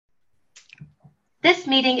This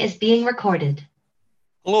meeting is being recorded.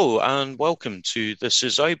 Hello and welcome to This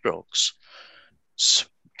is Ibrox. It's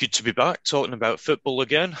good to be back talking about football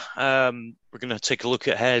again. We're going to take a look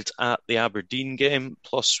ahead at the Aberdeen game,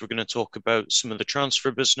 plus we're going to talk about some of the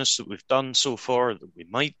transfer business that we've done so far that we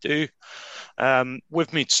might do.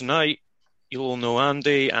 With me tonight, you'll all know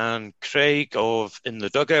Andy and Craig of In the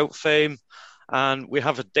Dugout fame, and we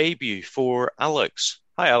have a debut for Alex.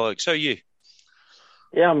 Hi Alex, how are you?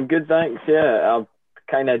 Yeah, I'm good, thanks. Yeah, I've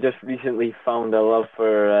kind of just recently found a love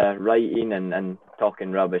for writing and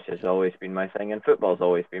talking rubbish has always been my thing, and football's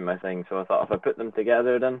always been my thing. So I thought if I put them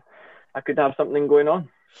together, then I could have something going on.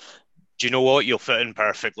 Do you know what? You'll fit in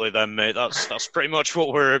perfectly then, mate. That's pretty much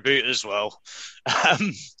what we're about as well.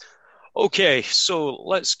 Um, okay, so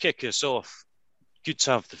let's kick us off. Good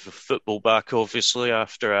to have the football back, obviously,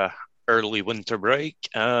 after a early winter break.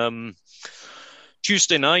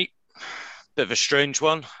 Tuesday night, bit of a strange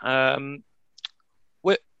one.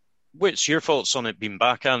 What's your thoughts on it being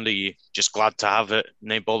back, Andy? You just glad to have it?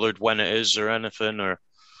 No bothered when it is or anything, or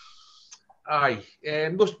Aye,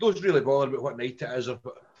 those really bother about what night it is.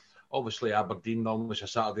 But obviously, Aberdeen normally it's a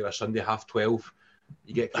Saturday or a Sunday, 12:30.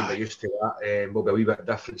 You get kind of used to that. Will be a wee bit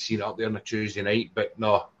different seeing it up there on a Tuesday night, but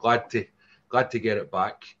no, glad to get it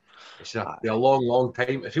back. It's been a long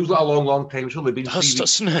time. It feels like a long time. It's only been 3 weeks,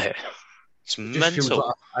 doesn't it? It's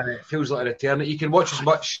mental. And it feels like an eternity. You can watch as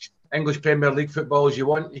much English Premier League football as you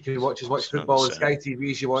want. You can watch as much football on Sky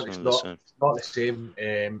TV as you want. It's not the same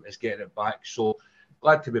as getting it back. So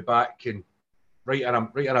glad to be back and writing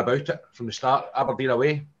about it from the start. Aberdeen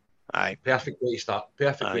away. Aye. Perfect way to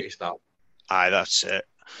start. Aye, that's it.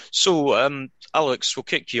 So, Alex, we'll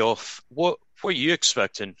kick you off. What are you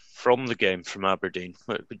expecting from the game from Aberdeen?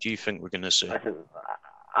 What do you think we're going to see?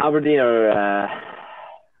 Aberdeen are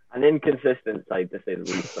an inconsistent side, to say the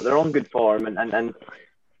least, but they're on good form, and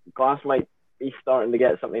Glass might be starting to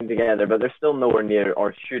get something together, but they're still nowhere near,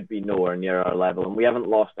 or should be nowhere near our level, and we haven't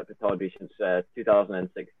lost at Pittodrie since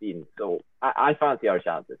 2016, so I fancy our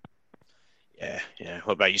chances. Yeah.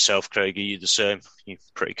 What about yourself, Craig? Are you the same? You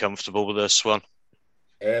pretty comfortable with this one?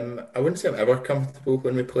 I wouldn't say I'm ever comfortable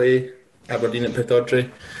when we play Aberdeen at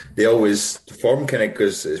Pittodrie. The form kind of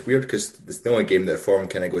goes. It's weird because it's the only game that form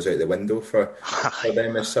kind of goes out the window for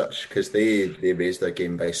them as such, because they raise their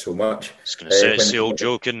game by so much. I was going to say it's the old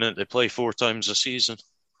joke, isn't it? They play 4 times a season.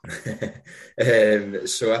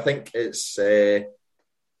 So I think it's a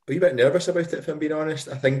wee bit nervous about it, if I'm being honest.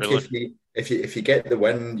 I think really? if you get the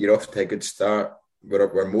win, you're off to a good start.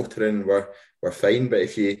 We're motoring, we're fine. But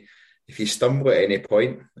if you stumble at any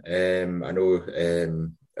point, I know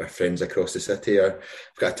our friends across the city have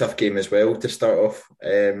got a tough game as well to start off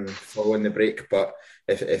following the break. But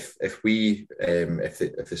if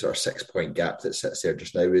the sort of 6 point gap that sits there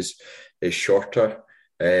just now is shorter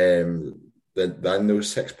than those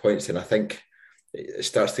 6 points, then I think it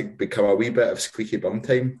starts to become a wee bit of squeaky bum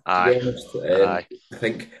time. To be honest, I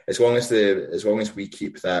think as long as we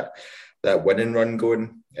keep that winning run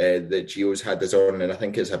going that Gio's had us on, and I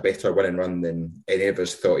think it's a better winning run than any of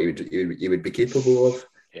us thought he would be capable of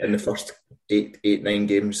in the first 9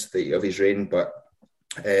 games of his reign. But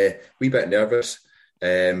wee bit nervous,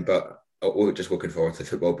 but just looking forward to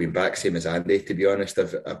football being back, same as Andy, to be honest.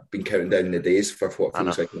 I've been counting down the days for what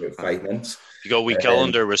feels like about 5 months. You got a wee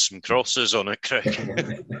calendar with some crosses on it, Craig. in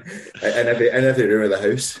every room of the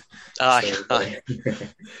house. Aye.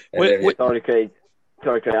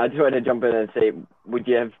 Sorry, Craig. I just wanted to jump in and say, would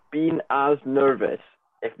you have been as nervous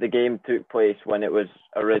if the game took place when it was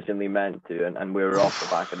originally meant to, and we were off the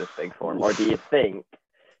back of this big form? Or do you think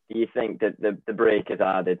that the break has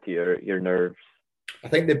added to your nerves? I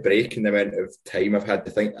think the break and the amount of time I've had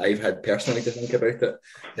personally to think about it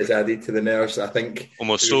has added to the nerves. I think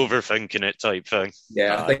almost overthinking it type thing.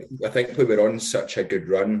 Yeah, I think we were on such a good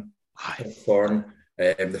run of form.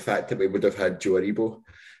 The fact that we would have had Joe Aribo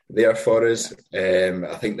there for us.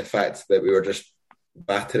 I think the fact that we were just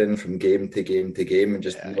battering from game to game to game and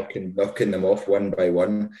just knocking them off one by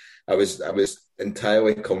one. I was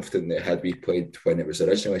entirely confident that had we played when it was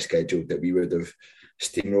originally scheduled, that we would have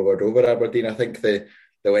steamrolled over Aberdeen. I think the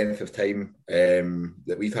length of time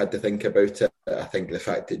that we've had to think about it, I think the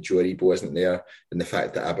fact that Joe Aribo isn't there and the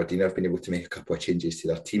fact that Aberdeen have been able to make a couple of changes to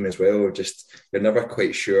their team as well, you're never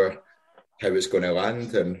quite sure how it's going to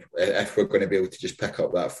land and if we're going to be able to just pick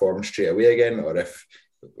up that form straight away again, or if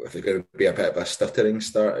it's going to be a bit of a stuttering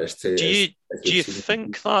start. Do you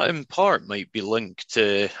think that in part might be linked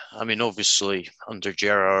to, I mean, obviously under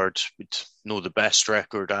Gerrard we'd know the best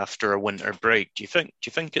record after a winter break. Do you think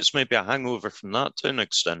it's maybe a hangover from that to an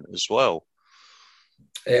extent as well?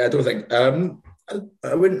 I don't think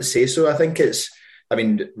I wouldn't say so. I think it's I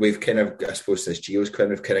mean, we've kind of, I suppose, since Gio's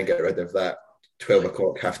kind of got rid of that 12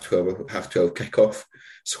 o'clock, half 12 kickoff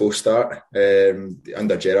slow start.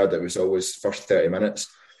 Under Gerrard, it was always first 30 minutes.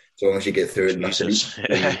 As long as you get through it, nothing,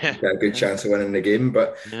 you've got a good chance of winning the game.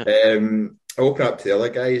 But I'll open up to the other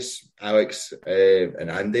guys, Alex and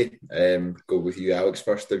Andy. Go with you, Alex,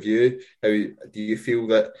 first of you. How do you feel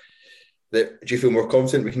do you feel more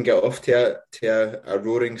confident we can get off to a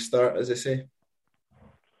roaring start, as they say?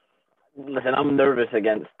 Listen, I'm nervous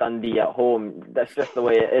against Dundee at home. That's just the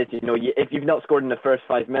way it is. If you've not scored in the first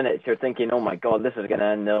 5 minutes, you're thinking, "Oh my God, this is going to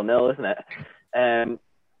end 0-0, isn't it?"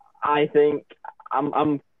 I think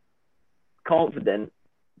I'm confident,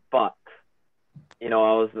 but I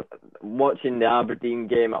was watching the Aberdeen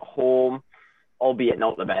game at home, albeit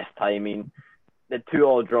not the best timing. The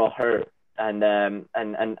 2-2 draw hurt. And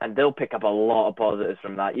they'll pick up a lot of positives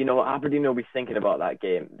from that. Aberdeen will be thinking about that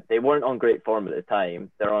game. They weren't on great form at the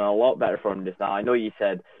time. They're on a lot better form just now. I know you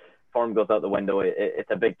said form goes out the window. It's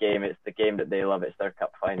a big game. It's the game that they love. It's their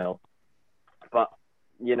cup final. But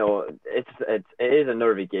it is a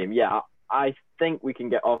nervy game. Yeah, I think we can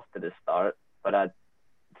get off to the start, but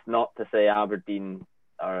it's not to say Aberdeen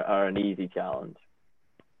are an easy challenge.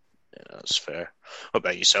 Yeah, that's fair. What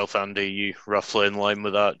about yourself, Andy? Are you roughly in line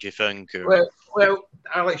with that, do you think? Or... Well,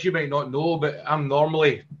 Alex, you might not know, but I'm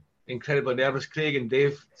normally incredibly nervous. Craig and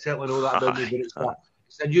Dave certainly know that about me, but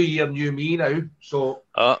it's a new year, new me now. So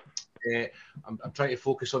I'm trying to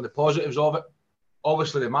focus on the positives of it.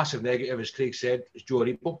 Obviously, the massive negative, as Craig said, is Joe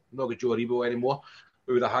Aribo. I'm not got Joe Aribo anymore.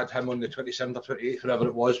 We would have had him on the 27th or 28th, whatever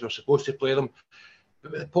it was. We were supposed to play them.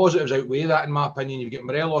 But the positives outweigh that, in my opinion. You get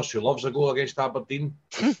Morelos, who loves a goal against Aberdeen.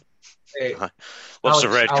 Lots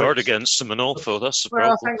of red card against them and all, though. That's the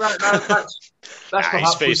problem. I think that's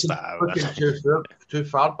perhaps looking too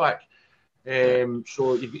far back.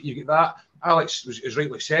 So you get that. Alex has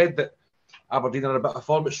rightly said that Aberdeen are a bit of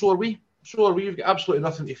form, but so are we. You've got absolutely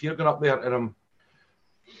nothing if you're going up there. And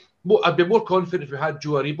I'd be more confident if we had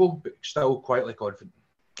Joe Aribo, but still quietly confident.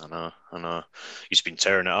 I know. He's been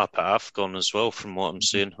tearing it up at AFCON as well, from what I'm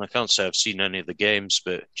seeing. I can't say I've seen any of the games,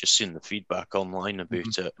 but just seen the feedback online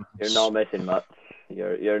about it. You're not missing much.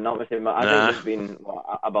 You're not missing much. I think there's been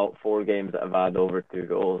about 4 games that have had over 2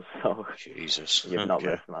 goals. So Jesus, you've not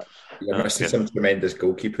missed much. You must see some tremendous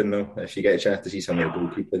goalkeeping, though. If you get a chance to see some of the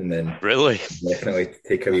goalkeeping, then really definitely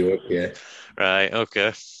take a wee look. Yeah. Right.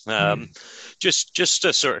 Okay. Just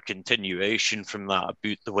a sort of continuation from that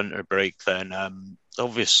about the winter break. Then,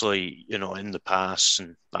 obviously, in the past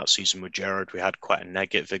and that season with Gerrard, we had quite a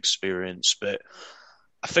negative experience. But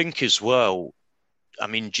I think as well, I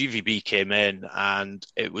mean, GVB came in and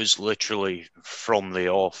it was literally from the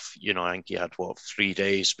off. I think he had 3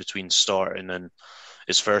 days between starting and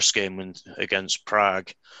his first game against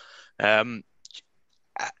Prague.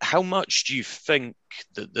 How much do you think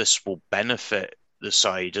that this will benefit the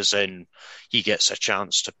side, as in he gets a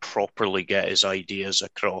chance to properly get his ideas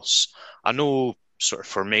across? I know sort of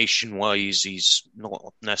formation-wise, he's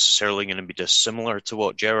not necessarily going to be dissimilar to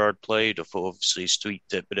what Gerrard played, obviously he's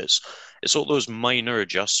tweaked it, but it's all those minor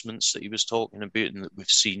adjustments that he was talking about and that we've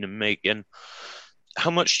seen him making.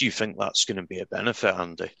 How much do you think that's going to be a benefit,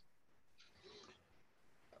 Andy?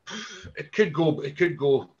 It could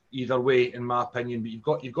go either way, in my opinion,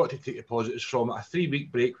 but you've got to take the positives from it. A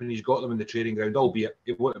 3-week break when he's got them in the training ground, albeit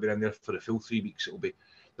it won't have been in there for the full 3 weeks.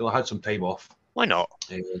 They'll have had some time off. Why not?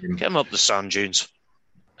 Get him up the sand dunes.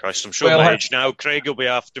 Christ, I'm showing my age now. Craig will be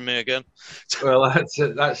after me again. Well, that's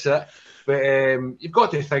it. But you've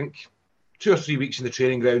got to think 2 or 3 weeks in the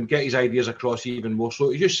training ground, get his ideas across even more.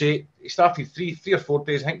 So as you say, he started 3 or 4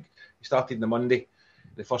 days, I think. He started on the Monday.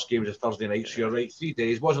 The first game was a Thursday night, so you're right, 3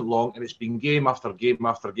 days, wasn't long, and it's been game after game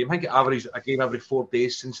after game. I think it averaged a game every 4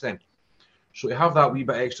 days since then. So to have that wee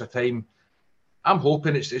bit extra time, I'm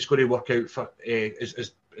hoping it's going to work out for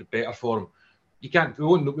is better for him. We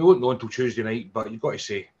won't know until Tuesday night, but you've got to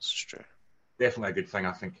say it's true. Definitely a good thing,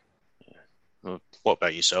 I think. Yeah. Well, what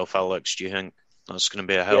about yourself, Alex? Do you think that's going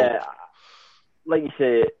to be a help? Yeah, like you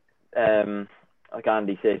say, like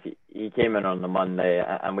Andy says, he came in on the Monday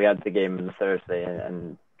and we had the game on the Thursday,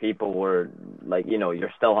 and people were like,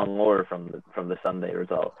 you're still hungover from the Sunday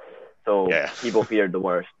result. So people feared the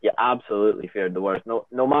worst. You absolutely feared the worst.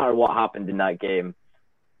 No matter what happened in that game,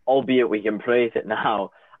 albeit we can praise it now,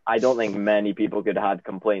 I don't think many people could have had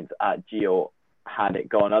complaints at Gio had it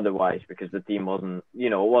gone otherwise, because the team wasn't, it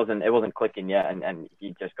wasn't clicking yet, and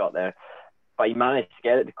he just got there. But he managed to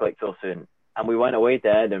get it to click so soon. And we went away to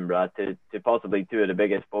Edinburgh to possibly 2 of the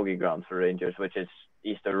biggest bogey grounds for Rangers, which is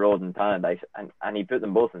Easter Road and Tannadice, and he put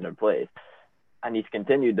them both in their place. And he's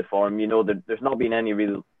continued the form. There's not been any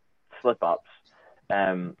real slip-ups.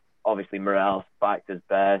 obviously Morales back to his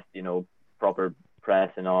best, proper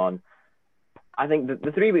pressing on. I think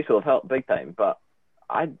the 3 weeks will have helped big time, but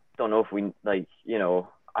I don't know if we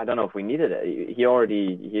I don't know if we needed it. He'd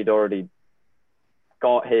already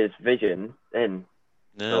got his vision in.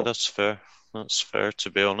 Yeah, So. That's fair. That's fair, to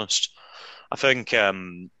be honest. I think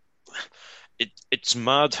it's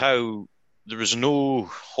mad how there was no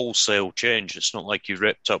wholesale change. It's not like you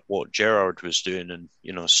ripped up what Gerrard was doing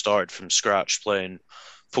and, started from scratch playing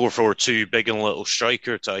 4-4-2, big and little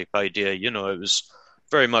striker type idea. It was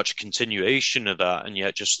very much a continuation of that, and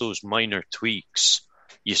yet just those minor tweaks,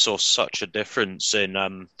 you saw such a difference in,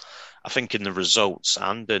 I think, in the results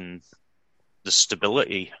and in the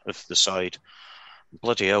stability of the side.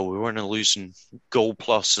 Bloody hell, we weren't losing goal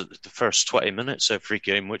plus at the first 20 minutes every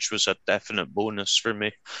game, which was a definite bonus for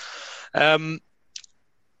me. I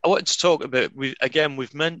wanted to talk about,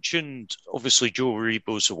 we've mentioned, obviously, Joe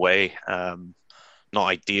Aribo's away. Not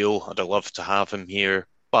ideal. I'd have loved to have him here,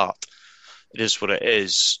 but it is what it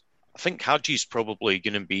is. I think Haji's probably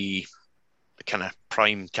going to be the kind of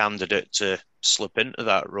prime candidate to slip into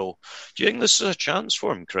that role. Do you think this is a chance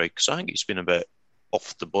for him, Craig? Because I think he's been a bit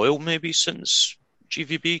off the boil maybe since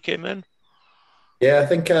GVB came in. Yeah, I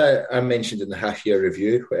think I mentioned in the half-year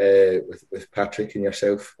review with Patrick and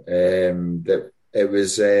yourself that it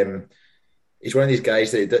was he's one of these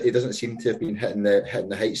guys that he doesn't seem to have been hitting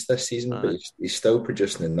the heights this season, but he's still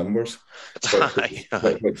producing the numbers,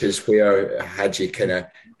 which is where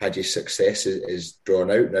Haji's success is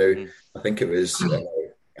drawn out. Now, I think it was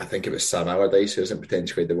Sam Allardyce who isn't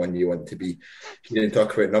potentially the one you want to be. He didn't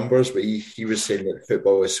talk about numbers, but he was saying that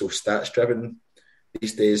football is so stats driven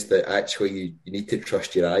these days that actually you need to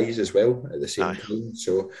trust your eyes as well at the same time.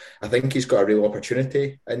 So I think he's got a real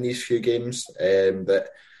opportunity in these few games that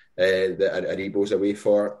Aribo's away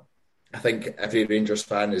for. I think every Rangers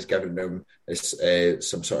fan is giving him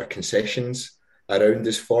some sort of concessions around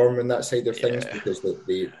his form and that side of things because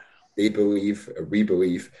we believe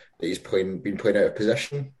that he's been playing out of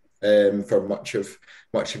position for much of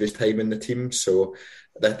his time in the team. So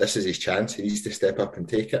this is his chance. He needs to step up and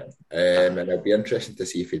take it. And it'll be interesting to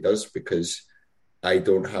see if he does, because I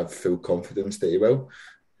don't have full confidence that he will,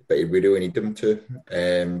 but we really need him to.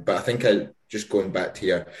 But I think just going back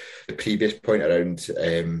to the previous point around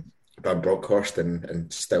Van Bronckhorst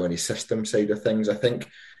and still in his system side of things, I think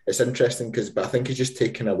it's interesting but I think he's just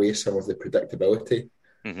taken away some of the predictability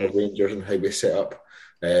of Rangers and how we set up.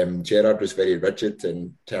 Gerrard was very rigid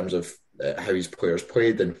in terms of how his players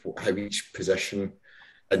played and how each position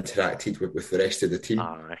interacted with the rest of the team.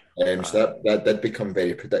 So that did become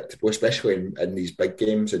very predictable, especially in these big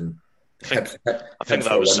games. And I think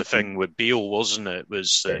that was the thing with Beale, wasn't it?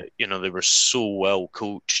 Was that they were so well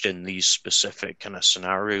coached in these specific kind of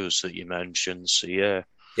scenarios that you mentioned. So yeah,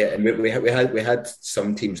 and we had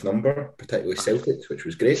some teams' number, particularly Celtic, which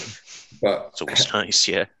was great. But it's always nice,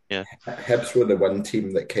 yeah. Hibs were the one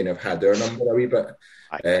team that kind of had our number a wee bit,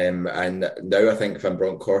 and now I think Van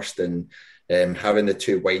Bronckhorst and having the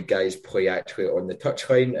two wide guys play actually on the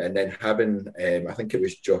touchline, and then having I think it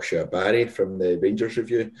was Joshua Barry from the Rangers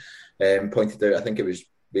review pointed out, I think it was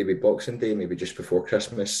maybe Boxing Day, maybe just before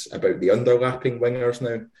Christmas, about the underlapping wingers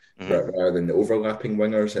now rather than the overlapping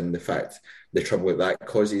wingers, and the trouble that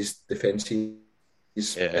causes defences.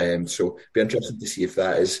 So it'll be interesting to see if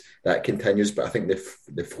that continues. But I think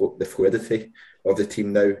the fluidity of the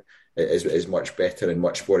team now is much better and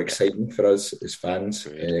much more exciting for us as fans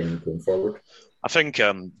going forward. I think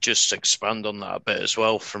just to expand on that a bit as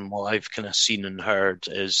well, from what I've kind of seen and heard,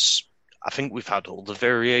 is I think we've had all the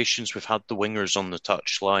variations. We've had the wingers on the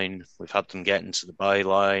touchline. We've had them getting to the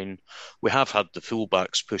byline. We have had the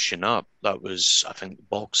fullbacks pushing up. That was, I think, the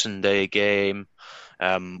Boxing Day game.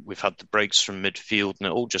 We've had the breaks from midfield, and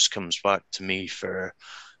it all just comes back to me it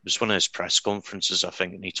was one of his press conferences, I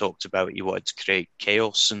think, and he talked about he wanted to create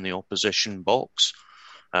chaos in the opposition box.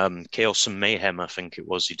 Chaos and mayhem, I think it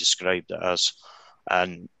was, he described it as.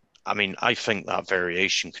 And I mean, I think that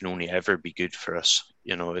variation can only ever be good for us.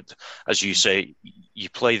 As you say, you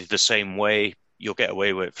play the same way, you'll get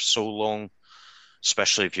away with it for so long,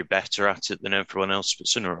 especially if you're better at it than everyone else. But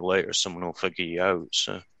sooner or later, someone will figure you out.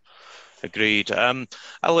 So, agreed.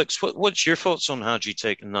 Alex, what's your thoughts on Hagi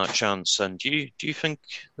taking that chance? And do you think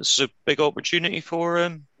this is a big opportunity for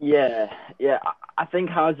him? Yeah. I think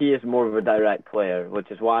Hagi is more of a direct player, which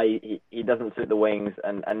is why he doesn't suit the wings,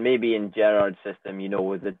 and maybe in Gerrard's system,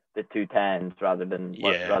 with the 2 10s rather than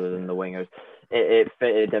the wingers, it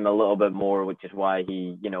fitted him a little bit more, which is why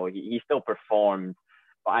he still performed.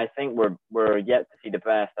 But I think we're yet to see the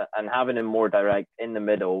best, and having him more direct in the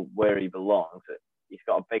middle where he belongs, he's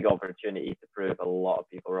got a big opportunity to prove a lot of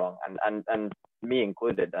people wrong, and me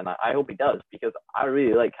included. And I hope he does, because I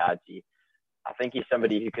really like Hadji. I think he's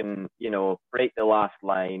somebody who can, break the last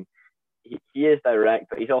line. He is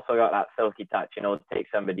direct, but he's also got that silky touch, to take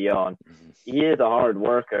somebody on. He is a hard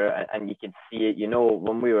worker, and you can see it.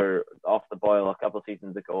 When we were off the boil a couple of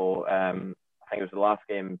seasons ago, I think it was the last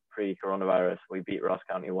game pre-coronavirus, we beat Ross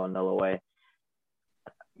County 1-0 away.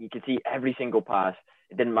 You could see every single pass.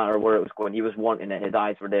 It didn't matter where it was going. He was wanting it. His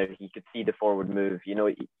eyes were there. He could see the forward move. He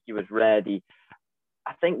was ready.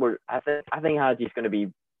 I think Hadji's going to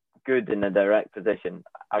be good in a direct position.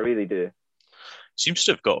 I really do. Seems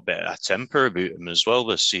to have got a bit of a temper about him as well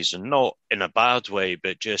this season. Not in a bad way,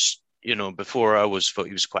 but just, before I always thought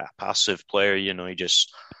he was quite a passive player. He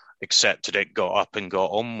just accepted it, got up and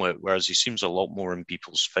got on with it, whereas he seems a lot more in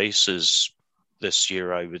people's faces this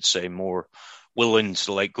year, I would say, more willing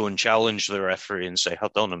to go and challenge the referee and say,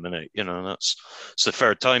 hold on a minute, it's the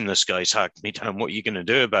third time this guy's hacked me down. What are you going to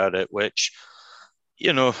do about it? Which,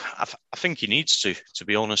 I think he needs to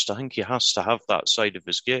be honest. I think he has to have that side of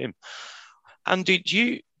his game. Andy,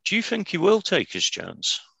 do you think he will take his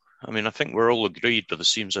chance? I mean, I think we're all agreed by the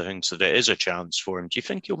seams of things that it is a chance for him. Do you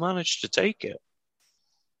think he'll manage to take it?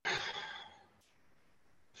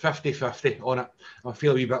 50-50 on it. I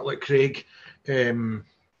feel a wee bit like Craig,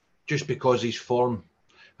 just because his form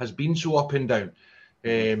has been so up and down.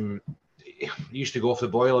 He used to go off the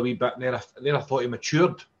boil a wee bit, and then I thought he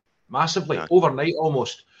matured massively, overnight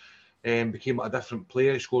almost. Became a different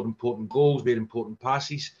player. He scored important goals, made important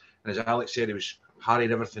passes. And as Alex said, he was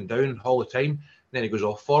harrying everything down all the time. And then he goes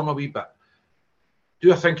off form a wee bit.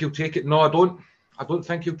 Do I think he'll take it? No, I don't. I don't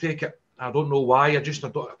think he'll take it. I don't know why. I don't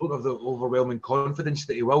have the overwhelming confidence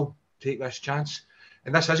that he will take this chance.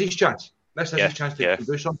 And this is his chance. This is his chance to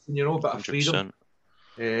do something, a bit of freedom.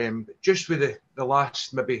 Just with the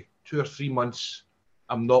last maybe 2 or 3 months,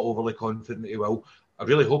 I'm not overly confident he will. I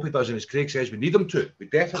really hope he does, and as Craig says, we need him to. We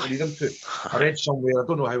definitely need him to. I read somewhere, I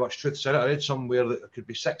don't know how much truth's in it, I read somewhere that there could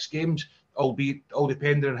be 6 games, all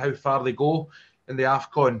depending on how far they go in the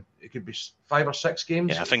AFCON. It could be 5 or 6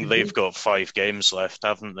 games. Yeah, I think they've got 5 games left,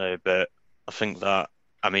 haven't they? But I think that,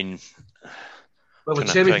 well, the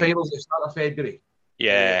semi-finals at the start of February.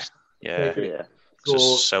 Yeah. So, it's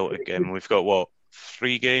a Celtic game. We've got,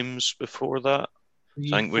 3 games before that?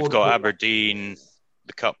 I think we've got Aberdeen,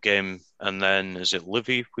 the Cup game, and then is it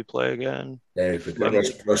Livy we play again? Yeah, we've got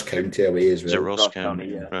Ross County away as well. Is it Ross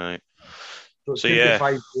County? Right. So it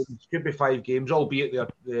could be 5 games, albeit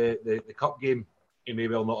the Cup game he may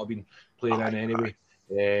well not have been playing in anyway.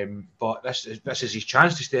 But this is his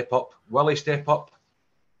chance to step up. Will he step up?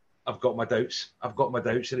 I've got my doubts,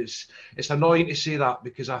 and it's annoying to say that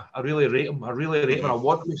because I really rate him. And I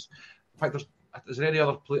want him. In fact, is there any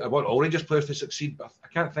other player? I want all Rangers players to succeed, but I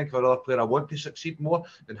can't think of another player I want to succeed more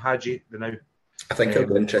than Hadji now. I think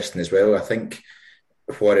it'll be interesting as well. I think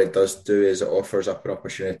what it does do is it offers up an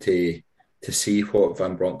opportunity to see what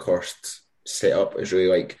Van Bronckhorst's setup is really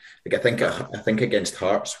like. I think against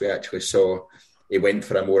Hearts we actually saw he went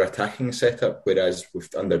for a more attacking setup, whereas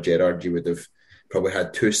under Gerrard you would have probably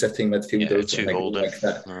had 2 sitting midfielders, 2 holding like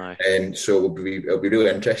that. So it'll be really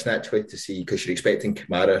interesting actually to see, because you're expecting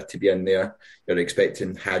Kamara to be in there, you're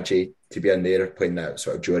expecting Hadji to be in there playing that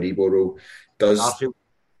sort of Joe Aribo role. I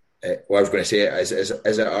was going to say, is it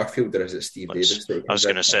Arfield or is it Steve Davis? I was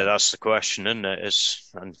going to say that's the question, isn't it?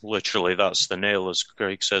 And literally that's the nail, as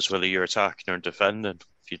Greg says, whether you're attacking or defending.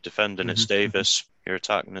 If you're defending, it's Davis. You're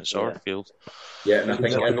attacking, it's Arfield. Yeah, and I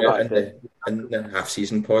think in the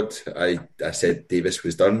half-season pod, I said Davis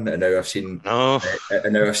was done, and now I've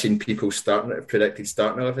seen people predicted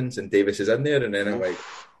starting 11s, and Davis is in there, and then I'm like,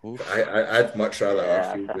 I'd much rather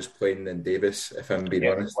Arfield was playing than Davis, if I'm being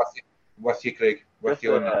honest. With you, Craig. With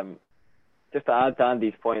you on that. Just to add to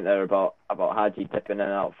Andy's point there about Hadji dipping in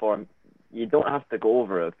and out of form, you don't have to go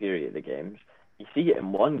over a period of games. You see it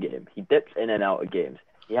in one game. He dips in and out of games.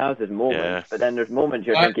 He has his moments, but then there's moments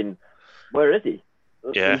you're thinking, where is he?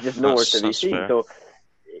 Yeah, he's just nowhere to be seen. Fair. So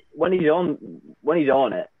when he's on it, when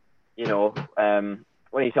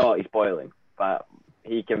he's hot, he's boiling. But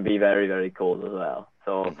he can be very, very cold as well.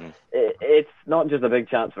 So it's not just a big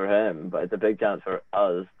chance for him, but it's a big chance for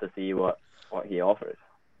us to see what he offers.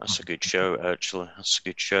 That's a good shout, actually. That's a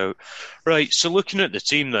good shout. Right, so looking at the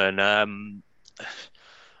team then, I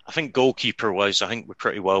think goalkeeper-wise, I think we're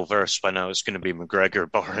pretty well versed by now. It's going to be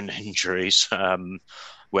McGregor, barring injuries.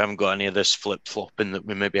 We haven't got any of this flip-flopping that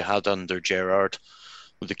we maybe had under Gerrard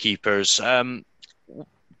with the keepers.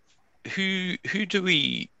 Who do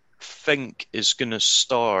we think is going to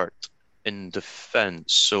start in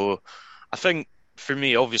defence? So I think for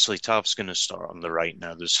me, obviously, Tav's going to start on the right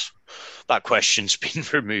now. That question's been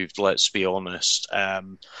removed, let's be honest. I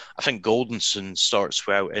think Goldenson starts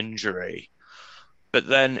without injury. But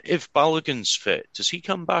then if Balogun's fit, does he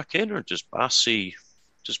come back in or does Bassi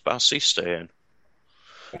stay in?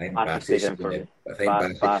 I think Bassey's Bassey's in for me.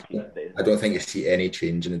 I don't think you see any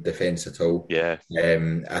change in the defence at all. Yeah.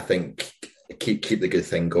 I think keep the good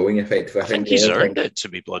thing going effectively. I think he's earned it, to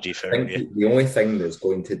be bloody fair. I think the only thing that's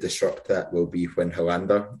going to disrupt that will be when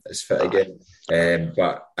Helander is fit again.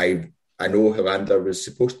 But I know Helander was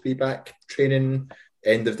supposed to be back training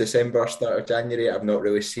end of December, start of January. I've not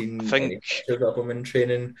really seen any pictures of him in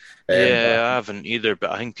training. I haven't either,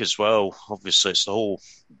 but I think as well, obviously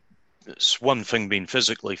it's one thing being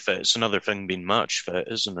physically fit, it's another thing being match fit,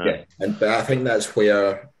 isn't it? Yeah, but I think that's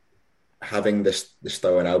where having the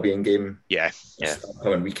Stirling Albion game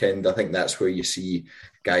coming weekend, I think that's where you see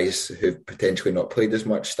guys who've potentially not played as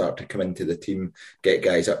much start to come into the team, get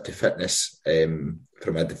guys up to fitness from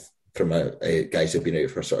guys who've been out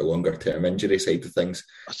for sort of longer term injury side of things.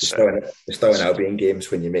 The Stirling Albion games,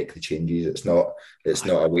 when you make the changes, it's not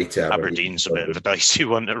a way to Aberdeen's a bit of a dicey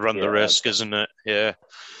one to run the risk, isn't it? Yeah.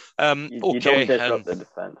 You don't disrupt the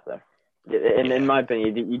defence there. In my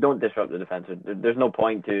opinion, you don't disrupt the defence. There's no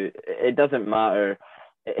point to. It doesn't matter.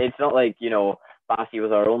 It's not like, Bassi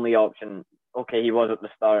was our only option. Okay, he was at the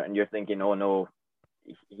start, and you're thinking, oh no,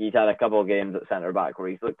 he's had a couple of games at centre back where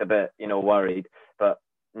he's looked a bit, worried. But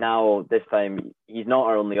now this time he's not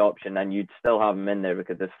our only option, and you'd still have him in there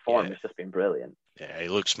because his form has just been brilliant. Yeah, he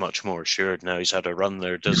looks much more assured now. He's had a run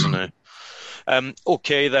there, doesn't he?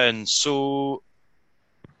 Okay then. So,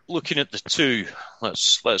 looking at the two,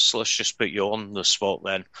 let's just put you on the spot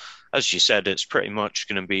then. As you said, it's pretty much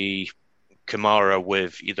going to be Kamara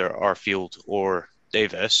with either Arfield or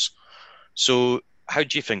Davis. So how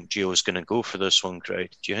do you think Gio's going to go for this one,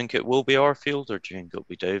 Craig? Do you think it will be Arfield or do you think it'll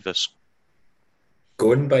be Davis?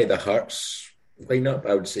 Going by the Hearts lineup,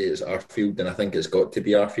 I would say it's Arfield, and I think it's got to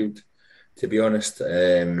be Arfield, to be honest.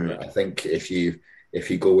 I think if you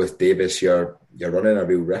go with Davis, you're running a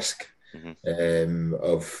real risk.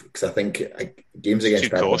 Because I think games against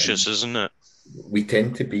too cautious, isn't it? We've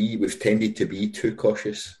tended to be too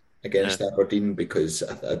cautious against Aberdeen, because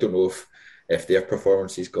I don't know if their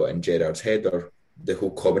performances got in Gerrard's head or the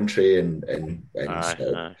whole commentary and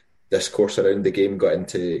discourse around the game got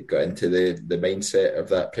into the mindset of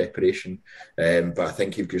that preparation. But I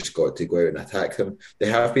think you've just got to go out and attack them. They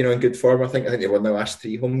have been on good form. I think they won their last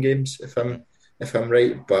 3 home games, if I'm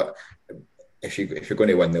right. But if you're going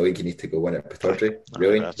to win the league, you need to go win it Pittodrie,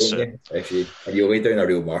 really, don't you? And you lay down a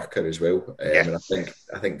real marker as well. And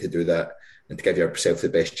I think to do that and to give yourself the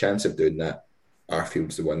best chance of doing that,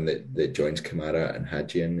 Arfield's the one that joins Kamara and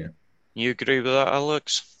Hadji in there. You agree with that,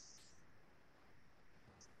 Alex?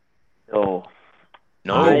 No.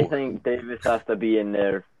 I think Davis has to be in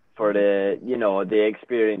there for the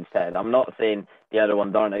experienced head. I'm not saying the other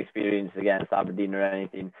ones aren't experienced against Aberdeen or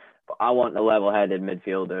anything, but I want a level-headed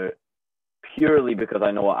midfielder purely because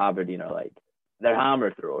I know what Aberdeen are like. They're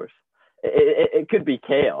hammer throwers. It could be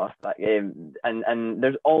chaos, that game, and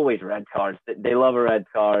there's always red cards. They love a red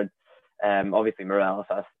card. Obviously Morales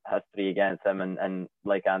has 3 against him, and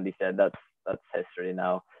like Andy said, that's history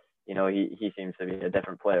now. He seems to be a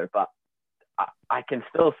different player, but I can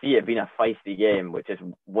still see it being a feisty game, which is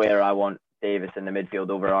where I want Davis in the midfield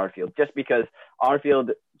over Arfield, just because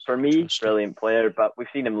Arfield, for me, brilliant player, but we've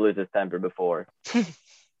seen him lose his temper before.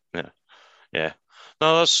 Yeah.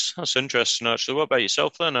 No, that's interesting, actually. What about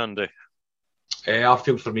yourself then, Andy?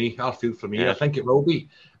 Arfield for me. Yeah. I think it will be.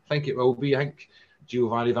 I think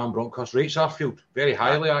Giovanni Van Bronckhorst rates Arfield very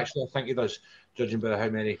highly, actually. I think he does, judging by how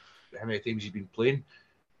many times he's been playing.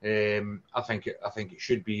 I think it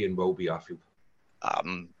should be and will be Arfield.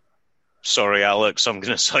 Sorry, Alex, I'm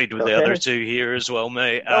going to side with the other two here as well,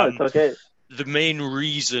 mate. No, it's okay. The main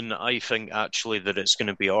reason I think actually that it's going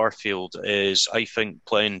to be Arfield is I think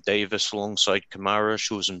playing Davis alongside Kamara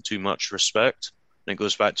shows him too much respect. And it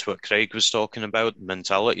goes back to what Craig was talking about, the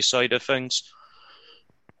mentality side of things.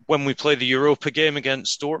 When we play the Europa game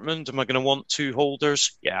against Dortmund, am I going to want 2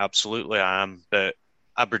 holders? Yeah, absolutely I am. But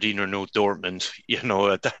Aberdeen are no Dortmund.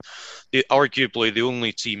 Arguably the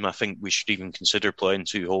only team I think we should even consider playing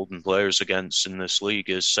 2 holding players against in this league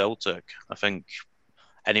is Celtic. I think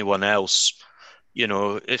anyone else,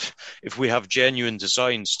 if we have genuine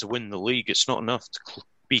designs to win the league, it's not enough to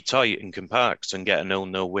be tight and compact and get a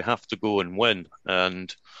 0-0. We have to go and win.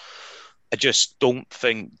 And I just don't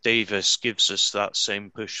think Davis gives us that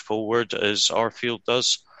same push forward as Arfield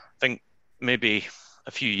does. I think maybe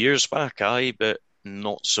a few years back, but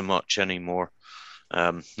not so much anymore.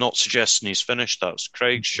 Not suggesting he's finished. That's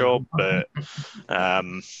Craig's job, but at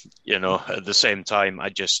the same time, I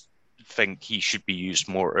just think he should be used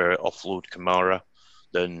more to offload Kamara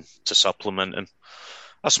than to supplement him.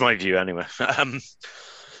 That's my view, anyway.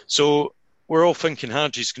 So we're all thinking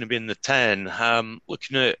Haji's going to be in the 10.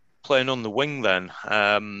 Looking at playing on the wing, then.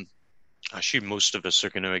 I assume most of us are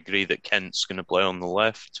going to agree that Kent's going to play on the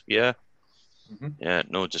left. Yeah. Mm-hmm. Yeah,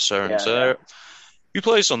 no discerns there. Who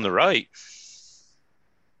plays on the right?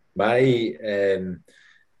 My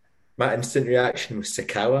instant reaction was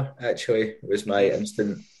Sakawa, actually, was my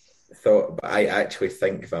instant thought. But I actually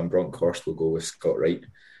think Van Bronckhorst will go with Scott Wright.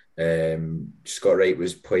 Scott Wright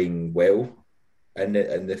was playing well in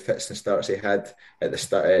the fits and starts he had at the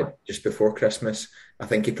start, just before Christmas. I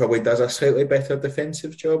think he probably does a slightly better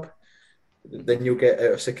defensive job than you'll get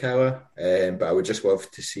out of Sakawa. But I would just love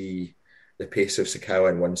to see the pace of Sakawa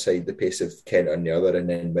on one side, the pace of Kent on the other, and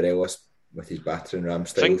then Morelos with his battering ram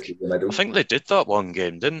style through the middle. I think they did that one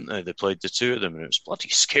game, didn't they? They played the two of them, and it was bloody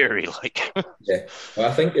scary. Yeah, well,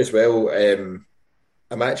 I think as well. I'm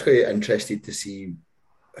actually interested to see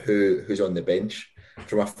who's on the bench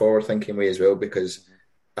from a forward-thinking way as well, because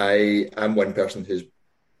I am one person who's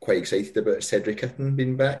quite excited about Cedric Itten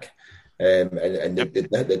being back, and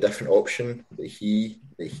the different option that he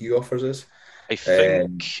offers us. I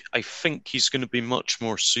think he's going to be much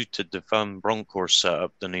more suited to Van Bronckhorst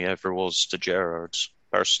setup than he ever was to Gerrard's,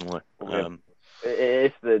 personally.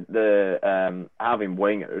 It's the having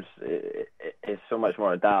wingers is so much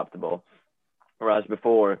more adaptable, whereas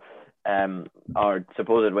before our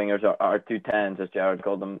supposed wingers, our 210s as Gerrard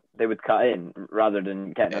called them, they would cut in rather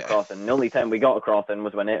than getting across. And the only time we got across in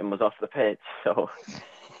was when Itten was off the pitch. So.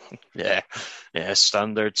 Yeah,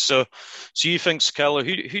 standard. So you think Scala?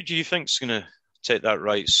 Who do you think's going to take that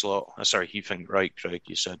right slot? Sorry, you think right, Craig?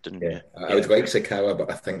 You said, didn't you? I would like Sakawa,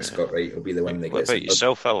 but I think Scott Wright will be the one that gets. What about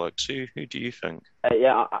yourself, Alex? Who do you think?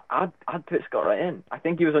 I'd put Scott Wright in. I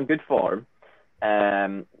think he was on good form.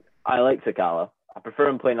 I like Sakala. I prefer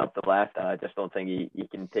him playing up the left, and I just don't think he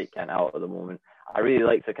can take Kent out at the moment. I really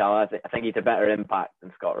like Sakala. I think he's a better impact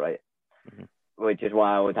than Scott Wright. Mm-hmm. Which is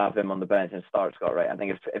why I would have him on the bench and start Scott Wright. I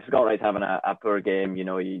think if Scott Wright's having a poor game,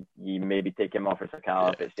 you maybe take him off for Sakala.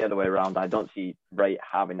 Yeah. If it's the other way around, I don't see Wright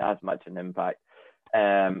having as much an impact.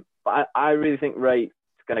 But I really think Wright's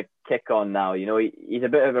going to kick on now. He's a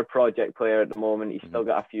bit of a project player at the moment. He's still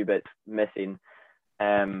got a few bits missing.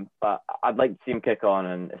 But I'd like to see him kick on,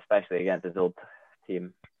 and especially against his old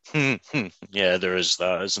team. Yeah, there is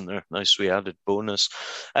that, isn't there? Nice wee added bonus.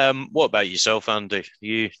 What about yourself, Andy? Do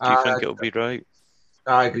you think it'll be right?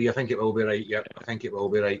 I agree. I think it will be right. Yeah, I think it will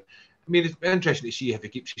be right. I mean, it's interesting to see if he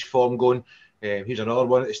keeps his form going. Here's another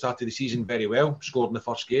one at the start of the season, very well, scored in the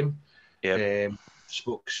first game. Yeah.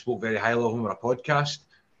 Spoke very highly of him on a podcast,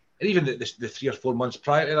 and even the 3 or 4 months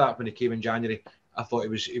prior to that, when he came in January, I thought it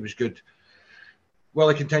was good. Will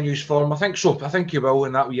he continue his form? I think so. I think he will,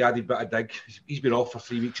 and that wee added bit of dig. He's been off for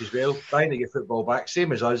 3 weeks as well, trying to get football back,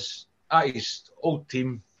 same as us. At his old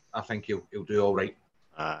team, I think he'll do all right.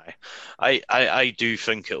 I do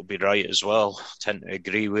think it'll be right as well. I tend to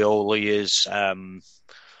agree with all he is. I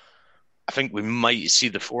think we might see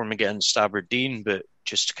the form against Aberdeen, but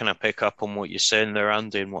just to kind of pick up on what you're saying there,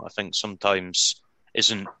 Andy, and what I think sometimes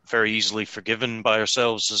isn't very easily forgiven by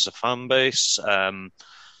ourselves as a fan base,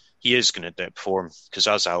 he is going to dip form because,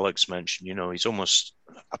 as Alex mentioned, he's almost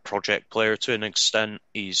a project player to an extent.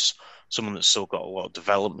 He's someone that's still got a lot of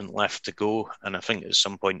development left to go, and I think at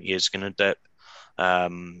some point he is going to dip.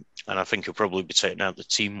 And I think he'll probably be taken out of the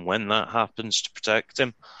team when that happens to protect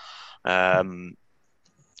him.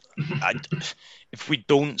 If we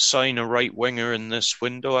don't sign a right winger in this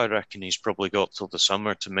window, I reckon he's probably got till the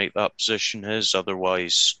summer to make that position his.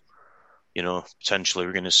 Otherwise, potentially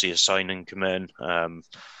we're going to see a signing come in. I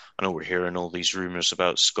know we're hearing all these rumours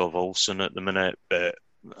about Skov Olsen at the minute, but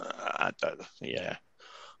I'm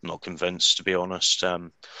not convinced, to be honest.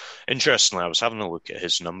 Interestingly, I was having a look at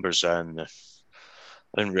his numbers and I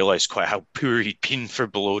didn't realise quite how poor he'd been for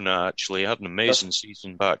Bologna, actually. He had an amazing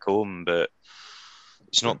season back home, but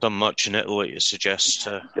he's not done much in Italy to suggest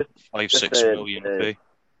 5-6 million fee.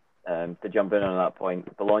 To jump in on that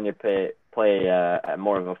point, Bologna play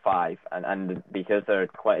more of a 5, and because they're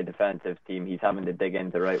quite a defensive team, he's having to dig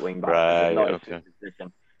into right wing back. Right, okay.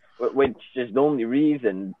 Position, which is the only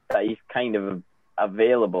reason that he's kind of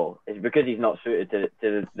available is because he's not suited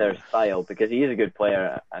to their style, because he is a good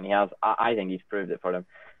player and I think he's proved it for them.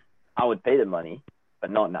 I would pay the money,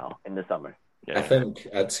 but not now, in the summer. Yeah. I think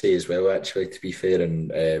I'd say as well, actually, to be fair,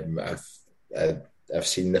 and I've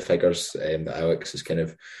seen the figures that Alex has kind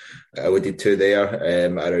of alluded to there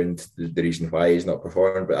around the reason why he's not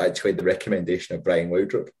performed, but actually the recommendation of Brian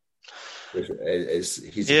Laudrup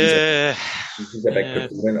he's a big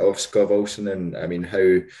proponent of Scott Wilson, and I mean,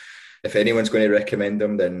 if anyone's going to recommend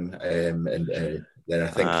him, then I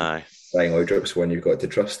think Brian Laudrup's one you've got to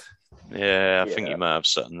trust. Yeah, I think you might have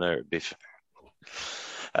something there. To be fair.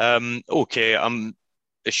 Okay, I'm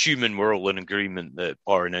assuming we're all in agreement that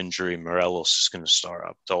barring injury, Morelos is going to start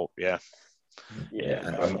up top. Yeah.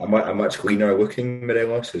 A much cleaner looking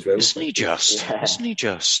Morelos as well. Isn't he just?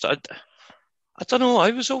 I don't know.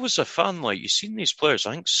 I was always a fan. Like, you've seen these players.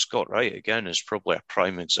 I think Scott Wright again is probably a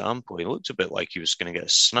prime example. He looked a bit like he was going to get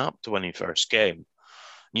snapped when he first came. And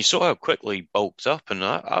you saw how quickly he bulked up, and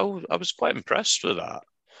I was quite impressed with that.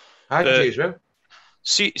 As well.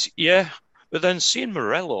 But then seeing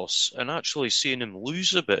Morelos and actually seeing him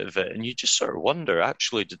lose a bit of it, and you just sort of wonder,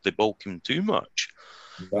 actually, did they bulk him too much?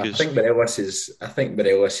 I think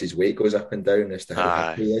Morelos' weight goes up and down as to how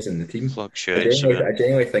happy he is in the team. Fluctuates. I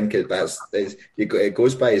genuinely think it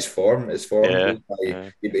goes by his form. His form goes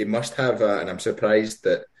by. He must have, and I'm surprised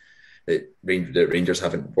that Rangers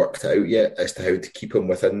haven't worked out yet as to how to keep him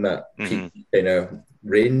within that peak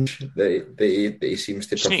range that he seems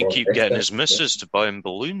to perform. Just need to keep getting his missus to buy him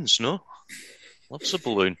balloons. No, loves a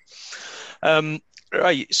balloon.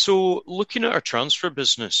 Right, so looking at our transfer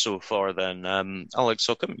business so far then, Alex,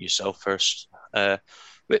 I'll come to yourself first.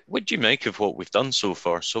 What do you make of what we've done so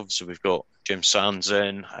far? So obviously we've got James Sands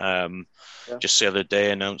in, just the other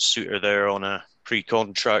day announced Suter there on a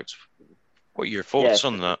pre-contract. What are your thoughts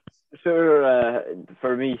on that? Suter,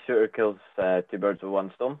 for me, Suter kills two birds with one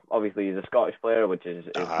stone. Obviously, he's a Scottish player, which is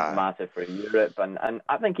massive for Europe, and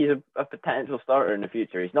I think he's a potential starter in the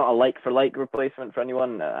future. He's not a like-for-like replacement for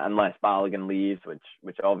anyone, unless Balogun leaves,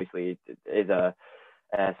 which obviously is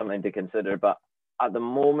something to consider. But at the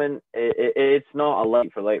moment, it's not a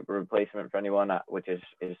like-for-like replacement for anyone, which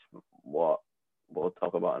is what we'll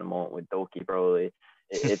talk about in a moment with Doki, probably.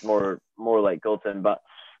 It's more like Goulton, but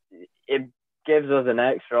it gives us an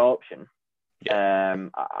extra option. I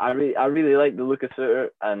really like the look of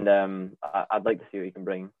Suter, and I'd like to see what he can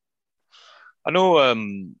bring. I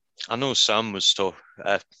know Sam was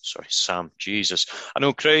Sam. Jesus, I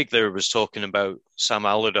know Craig there was talking about Sam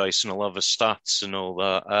Allardyce and a lot of his stats and all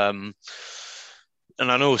that.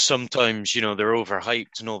 And I know sometimes they're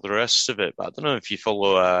overhyped and all the rest of it, but I don't know if you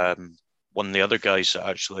follow one of the other guys that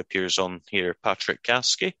actually appears on here, Patrick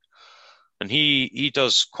Kasky. And he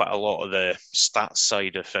does quite a lot of the stats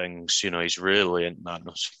side of things. He's really into that.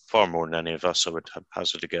 Far more than any of us, I would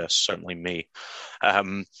hazard a guess, certainly me.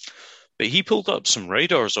 But he pulled up some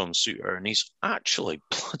radars on Suter, and he's actually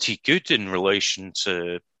bloody good in relation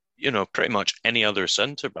to, pretty much any other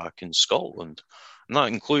centre-back in Scotland. And that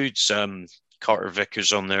includes Carter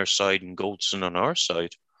Vickers on their side and Goldson on our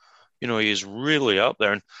side. He is really up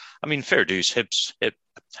there. And, I mean, fair dues,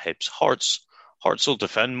 Hearts will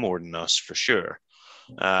defend more than us for sure.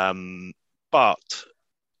 But,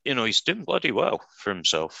 he's doing bloody well for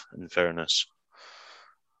himself, in fairness.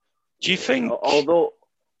 Do you think...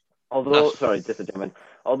 Although sorry, just a gentleman.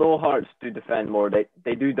 Although Hearts do defend more,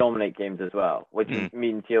 they do dominate games as well, which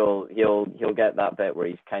means he'll get that bit where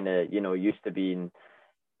he's kind of, used to being,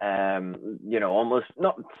 almost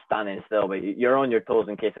not standing still, but you're on your toes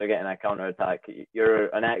in case they're getting a counter-attack. You're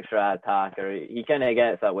an extra attacker. He kind of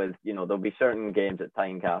gets that with, there'll be certain games at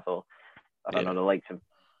Tynecastle. I don't know, the likes of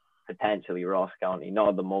potentially Ross County. Not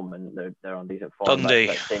at the moment. They're on decent form.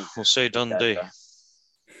 Dundee. We'll say Dundee.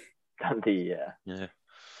 Dundee, yeah.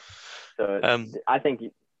 So I think,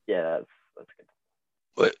 that's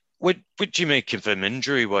good. What do you make of him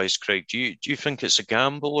injury-wise, Craig? Do you think it's a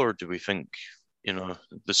gamble, or do we think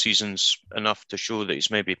the season's enough to show that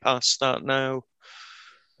he's maybe past that now?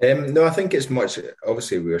 No, I think it's much.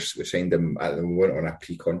 Obviously, we signed him at the moment on a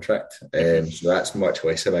pre-contract, so that's much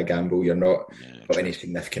less of a gamble. You're not got any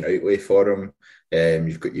significant outlay for him.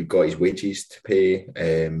 You've got his wages to pay.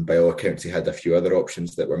 By all accounts, he had a few other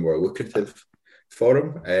options that were more lucrative for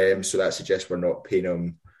him. So that suggests we're not paying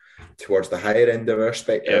him towards the higher end of our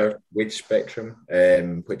wage spectrum,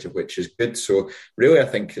 which is good. So really, I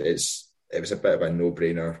think it was a bit of a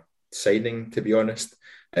no-brainer signing, to be honest.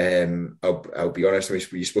 I'll be honest,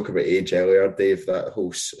 we spoke about age earlier, Dave. That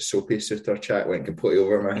whole Soapy Suter chat went completely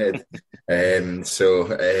over my head. I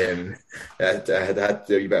had to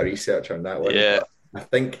do a bit of research on that one. Yeah. I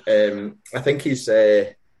think he's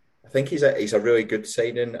a really good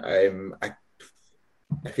signing.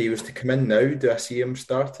 If he was to come in now, do I see him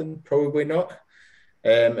starting? Probably not.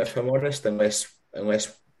 If I'm honest, unless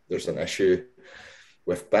there's an issue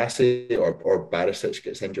with Bassey or Barisic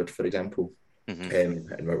gets injured, for example.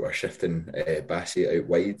 and we're shifting Bassey out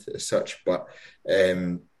wide as such. But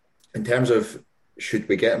in terms of should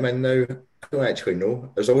we get him in now, I don't actually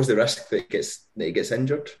know. There's always the risk that he gets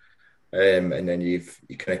injured. And then you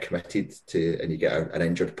kind of committed to, and you get an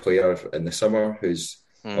injured player in the summer who's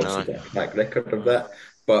obviously got a track record of that.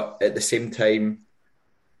 But at the same time,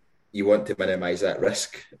 you want to minimise that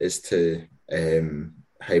risk as to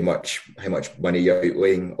how much money you're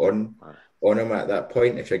outlaying on him at that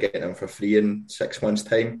point. If you're getting him for free in 6 months'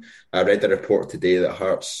 time, I read a report today that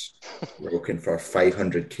Hearts were looking for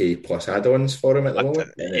 500k plus add-ons for him at the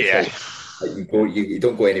moment. And you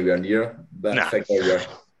don't go anywhere near that figure.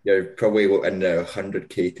 You're probably in the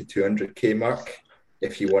 100k to 200k mark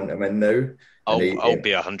if you want him in now. I'll be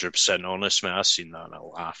 100% honest, mate. I seen that and I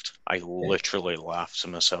laughed. I literally laughed to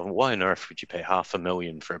myself. Why on earth would you pay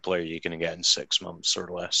 $500,000 for a player you're going to get in 6 months or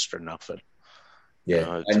less for nothing?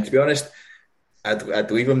 Yeah, and to be honest, I'd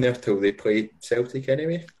leave him there till they play Celtic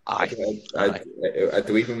anyway. I'd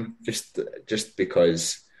leave him just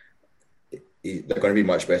because they're going to be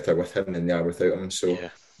much better with him than they are without him. So. Yeah.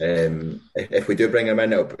 If we do bring him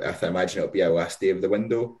in, I imagine it'll be a last day of the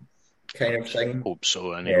window kind of thing. Hope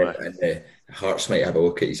so, anyway. And Hearts might have a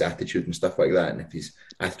look at his attitude and stuff like that, and if his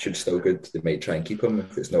attitude's still good, they might try and keep him.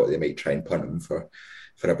 If it's not, they might try and punt him for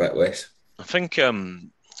a bit less. I think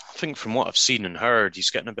from what I've seen and heard, he's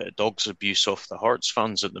getting a bit of dog's abuse off the Hearts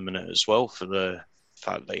fans at the minute as well for the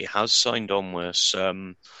fact that he has signed on with us.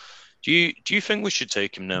 Do you think we should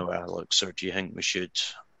take him now, Alex, or do you think we should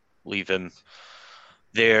leave him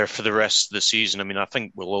there for the rest of the season? I mean, I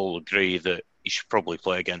think we'll all agree that he should probably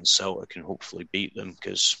play against Celtic and hopefully beat them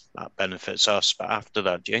because that benefits us. But after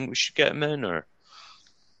that, do you think we should get him in? Or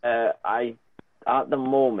at the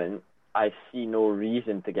moment, I see no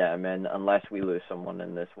reason to get him in unless we lose someone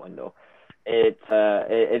in this window.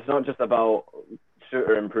 It's not just about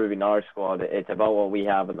Souttar improving our squad. It's about what we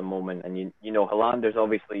have at the moment. And you know, Hollander's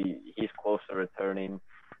obviously he's close to returning.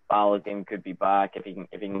 Balogun could be back if he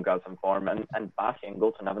can get some form, and Bassey and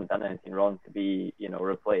Goldson haven't done anything wrong to be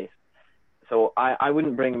replaced. So I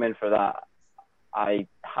wouldn't bring him in for that. I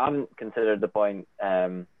haven't considered the point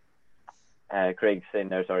Craig's saying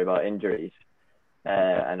there, about injuries.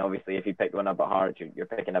 And obviously, if you pick one up at Hearts, you're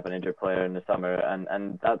picking up an injured player in the summer,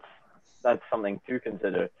 and that's something to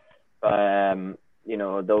consider. But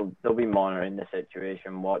they'll be monitoring the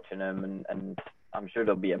situation, watching him, and I'm sure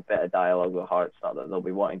there'll be a bit of dialogue with Hearts, not that they'll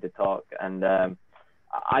be wanting to talk. And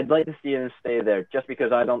I'd like to see him stay there just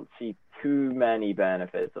because I don't see too many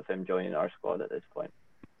benefits of him joining our squad at this point.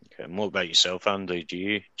 Okay, and what about yourself, Andy? Do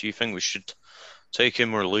you think we should take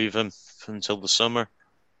him or leave him until the summer?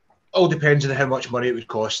 All depends on how much money it would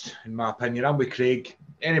cost, in my opinion. I'm with Craig.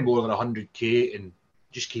 Any more than 100k and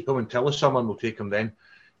just keep him until the summer and we'll take him then.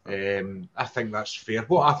 I think that's fair.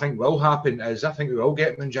 What I think will happen is I think we will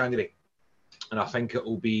get him in January. And I think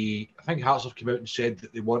Hearts have come out and said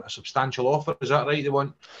that they want a substantial offer. Is that right? They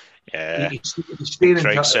want... Yeah. He's staying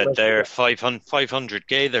Craig said there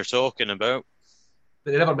 500k they're talking about.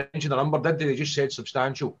 But they never mentioned the number, did they? They just said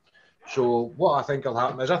substantial. So what I think will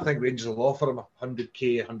happen is I think Rangers will offer him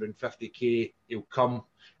 100k, 150k. He'll come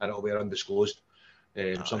and it'll be undisclosed.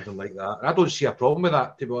 Something like that. And I don't see a problem with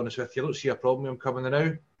that, to be honest with you. I don't see a problem with him coming in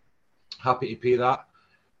now. Happy to pay that.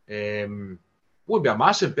 Would be a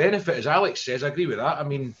massive benefit, as Alex says. I agree with that. I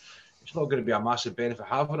mean, it's not going to be a massive benefit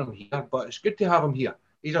having him here, but it's good to have him here.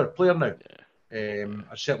 He's our player now. I'd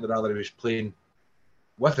certainly rather he was playing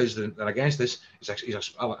with us than against us. I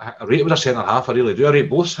rate him as a centre half. I really do. I rate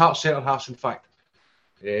both Hearts centre halves, in fact.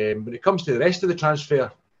 When it comes to the rest of the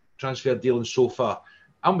transfer dealing so far,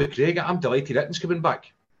 I'm with Craig. I'm delighted Itten's coming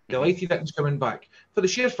back. For the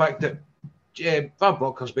sheer fact that Van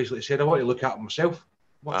Bronckhorst basically said, I want to look at him myself.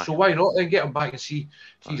 So why not then get him back and see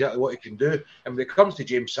exactly what he can do? And when it comes to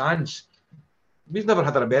James Sands, we've never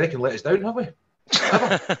had an American let us down, have we?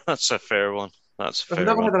 That's a fair one. I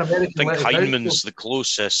think Hyndman's the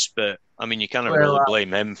closest, but I mean, you can't really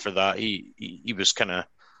blame him for that. He was kind of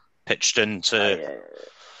pitched into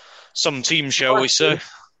some team, shall we say.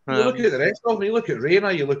 You look at the rest of them. You look at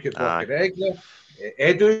Reyna, you look at Borgeregler,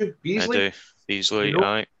 Edu, Beasley,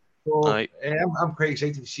 aye. So, I'm quite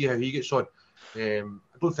excited to see how he gets on. I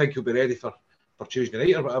don't think he'll be ready for Tuesday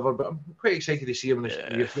night or whatever, but I'm quite excited to see him in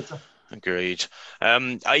the near future. Agreed.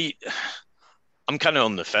 I'm kind of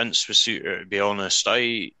on the fence with Souttar, to be honest.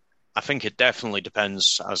 I think it definitely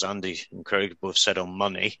depends, as Andy and Craig both said, on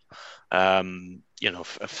money. If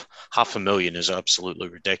 $500,000 is absolutely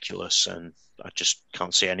ridiculous, and I just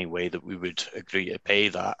can't see any way that we would agree to pay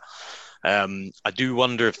that. I do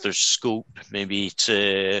wonder if there's scope maybe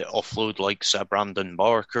to offload like Brandon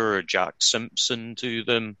Barker or Jack Simpson to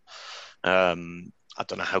them. I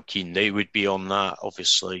don't know how keen they would be on that.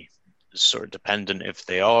 Obviously, it's sort of dependent if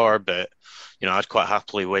they are, but I'd quite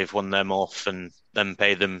happily wave one of them off and then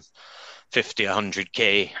pay them 50,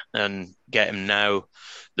 100k and get him now.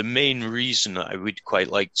 The main reason that I would quite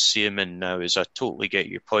like to see him in now is I totally get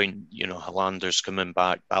your point. Hollander's coming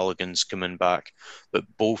back, Balogun's coming back, but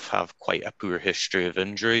both have quite a poor history of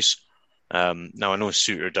injuries. Now, I know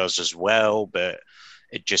Suter does as well, but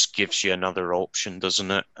it just gives you another option,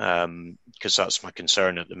 doesn't it? Because that's my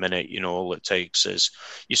concern at the minute. All it takes is,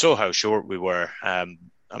 you saw how short we were.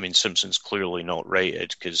 Simpson's clearly not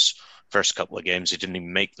rated because first couple of games he didn't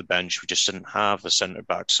even make the bench. We just didn't have a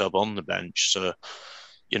centre-back sub on the bench. So,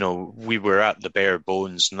 we were at the bare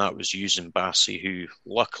bones, and that was using Bassey, who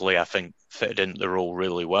luckily I think fitted into the role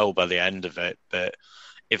really well by the end of it. But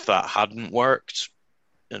if that hadn't worked,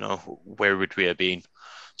 where would we have been?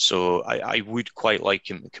 So I would quite like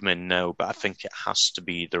him to come in now, but I think it has to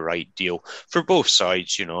be the right deal for both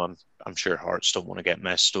sides. I'm sure Hearts don't want to get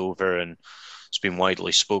messed over, and it's been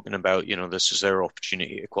widely spoken about. This is their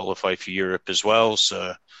opportunity to qualify for Europe as well.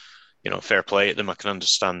 So, fair play to them. I can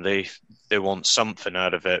understand they want something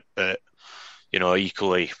out of it, but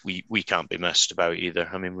equally we can't be messed about either.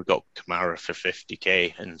 We got Kamara for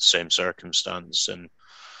 50k in the same circumstance, and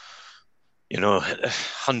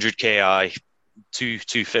 100k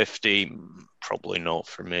 250 probably not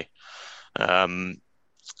for me. I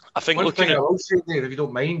think one thing I will say there, if you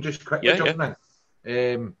don't mind, just quickly jumping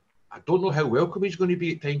in. I don't know how welcome he's going to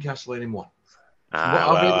be at Tynecastle anymore.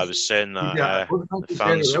 I was saying that the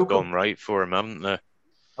fans have gone right for him, haven't they?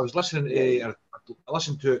 I was listening to I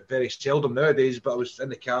listen to it very seldom nowadays, but I was in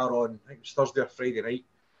the car on, I think it was Thursday or Friday night.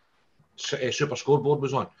 Super Scoreboard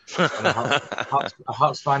was on. And a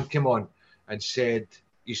Hearts fan came on and said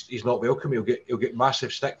he's not welcome. He'll get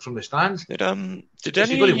massive stick from the stands. Did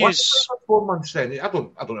any of you for 4 months? Then I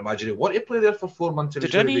don't imagine he want to play there for 4 months.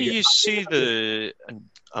 Did any of you see the?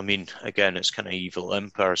 Again, it's kind of evil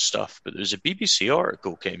empire stuff, but there's a BBC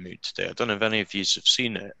article came out today. I don't know if any of you have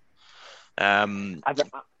seen it. I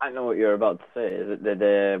know what you're about to say. Is it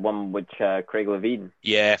the one with Craig Levein?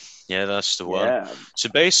 Yeah, that's the one. Yeah. So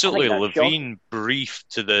basically, Levein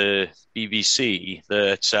briefed to the BBC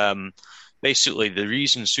that basically the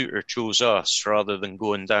reason Suter chose us rather than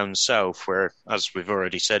going down south, where, as we've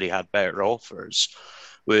already said, he had better offers,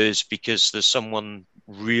 was because there's someone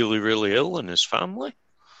really, really ill in his family.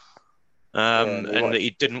 And that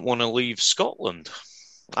he didn't want to leave Scotland.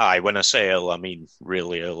 When I say ill, I mean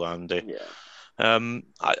really ill, Andy. Yeah.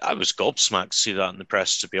 I was gobsmacked to see that in the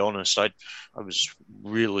press, to be honest. I was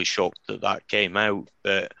really shocked that came out.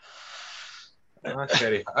 But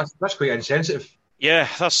that's quite insensitive. Yeah,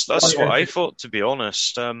 that's what I thought, to be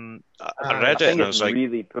honest. I read it and I was like,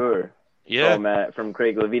 really poor. From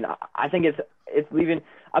Craig Levein. I think it's leaving.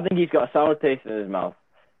 I think he's got a sour taste in his mouth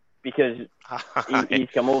because he's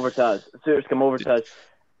come over to us. Suter's come over to us,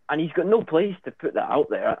 and he's got no place to put that out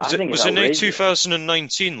there. Was it in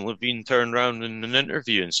 2019? Levein turned around in an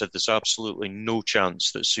interview and said there's absolutely no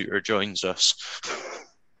chance that Suter joins us.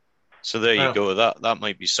 So there you go. That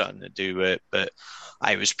might be something to do with it, but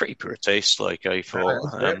it was pretty poor taste, like I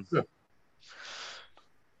thought.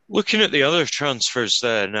 Looking at the other transfers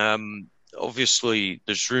then, obviously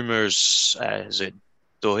there's rumours, is it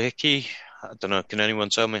Dohiki? I don't know, can anyone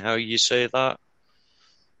tell me how you say that?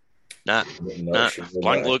 Nah.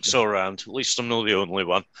 Blank looks all around. At least I'm not the only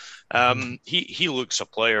one. He looks a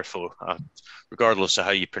player, though. Regardless of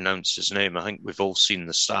how you pronounce his name, I think we've all seen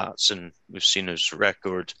the stats and we've seen his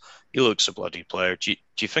record. He looks a bloody player. Do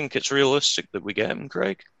you think it's realistic that we get him,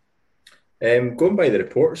 Craig? Going by the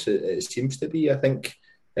reports, it seems to be. I think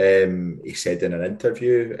he said in an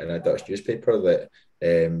interview in a Dutch newspaper that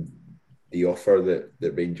the offer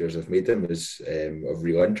that Rangers have made him is of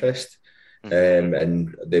real interest.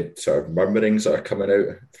 And the sort of murmurings that are coming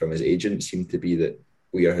out from his agent seem to be that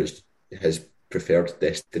we are his preferred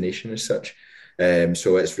destination as such.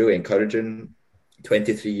 So it's really encouraging.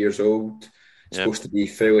 23 years old, supposed to be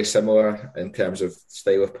fairly similar in terms of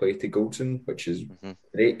style of play to Goldson, which is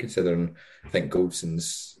great considering I think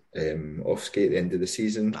Goldson's off skate at the end of the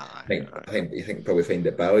season. I think you probably find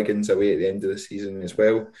that Balogun's away at the end of the season as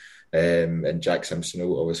well. And Jack Simpson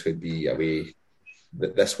will obviously be away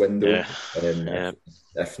this window.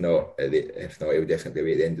 If not, he'll definitely be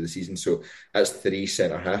away at the end of the season. So that's 3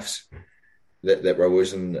 centre halves that we're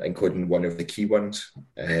losing, including one of the key ones.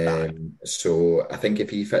 So I think if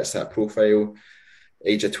he fits that profile,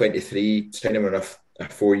 age of 23, sign him on a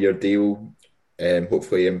 4-year deal.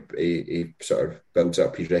 Hopefully he sort of builds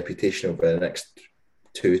up his reputation over the next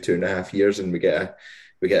 2.5 years, and we get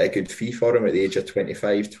we get a good fee for him at the age of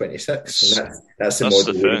 25, 26, and that's the That's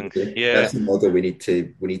model. the thing. That's the model we need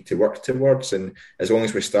to work towards. And as long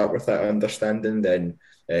as we start with that understanding, then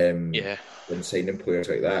when signing players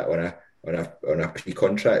like that on a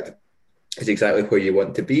pre-contract is exactly where you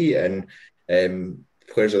want to be, and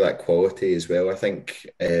players of that quality as well. I think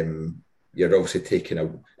you're obviously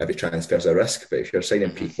taking every transfer as a risk, but if you're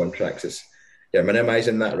signing pre-contracts, you're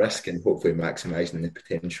minimising that risk and hopefully maximising the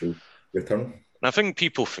potential return. And I think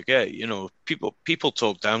people forget, people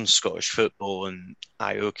talk down Scottish football and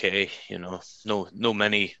no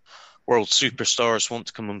many world superstars want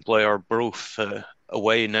to come and play Arbroath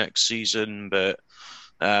away next season. But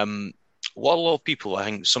what a lot of people, I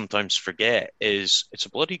think, sometimes forget is it's a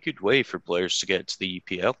bloody good way for players to get to the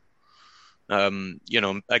EPL.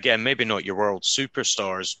 Again, maybe not your world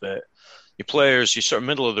superstars, but your players, you're sort of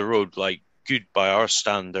middle of the road, like good by our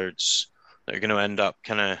standards, that are going to end up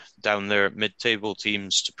kind of down there at mid-table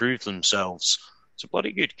teams to prove themselves. It's a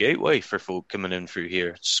bloody good gateway for folk coming in through here.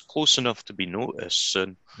 It's close enough to be noticed,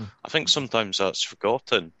 and I think sometimes that's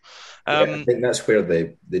forgotten. I think that's where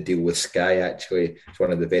the deal with Sky actually is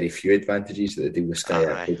one of the very few advantages that the deal with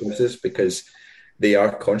Sky possesses, because they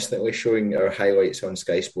are constantly showing our highlights on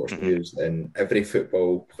Sky Sports News, and every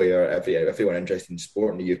football player, everyone interested in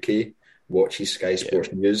sport in the UK watches Sky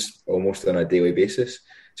Sports News almost on a daily basis.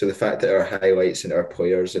 So the fact that our highlights and our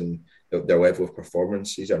players and their level of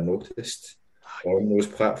performances are noticed on those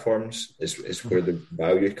platforms is where the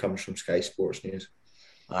value comes from Sky Sports News.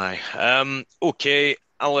 Aye. Okay,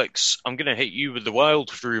 Alex, I'm going to hit you with the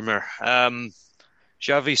wild rumour.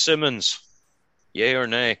 Xavi Simons, yay or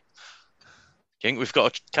nay? Think we've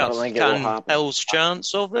got a hell's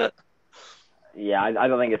chance of it? Yeah, I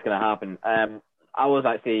don't think it's going to happen. I was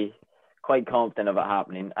actually quite confident of it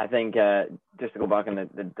happening. I think just to go back on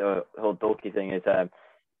the whole Doki thing is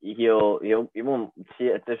he won't see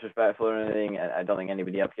it as disrespectful or anything. I don't think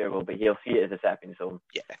anybody up here will, but he'll see it as a stepping stone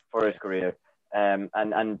for his career. And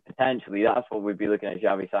potentially that's what we'd be looking at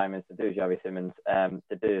Xavi Simons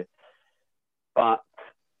to do. But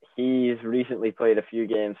he's recently played a few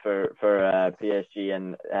games for PSG,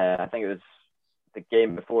 and I think it was the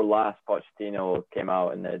game before last. Pochettino came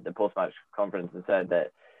out in the post-match conference and said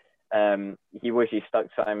that he wished he stuck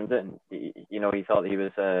Simons in. He thought he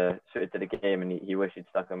was suited to the game, and he wished he'd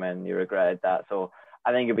stuck him in. He regretted that. So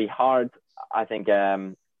I think it'd be hard. I think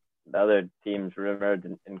the other teams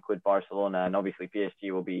rumoured include Barcelona, and obviously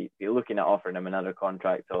PSG will be looking at offering him another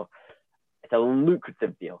contract. So it's a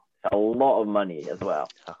lucrative deal. It's a lot of money as well.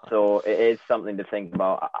 So it is something to think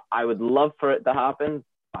about. I would love for it to happen.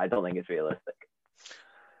 I don't think it's realistic.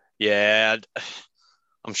 Yeah,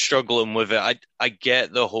 I'm struggling with it. I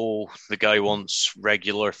get the guy wants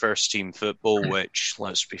regular first team football, which,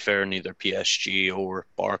 let's be fair, neither PSG or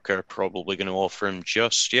Barca are probably going to offer him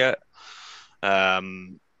just yet.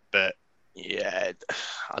 But yeah,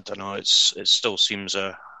 I don't know. It still seems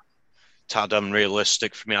a tad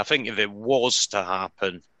unrealistic for me. I think if it was to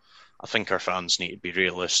happen, I think our fans need to be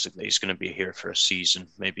realistic that he's going to be here for a season,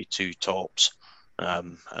 maybe two tops.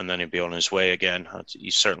 And then he'll be on his way again.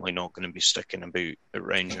 He's certainly not going to be sticking about at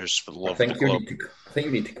Rangers for the love of the club. I think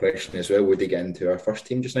you need to question as well, would he get into our first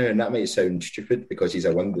team just now? And that might sound stupid because he's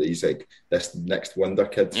a wonder. He's like this next wonder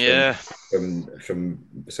kid from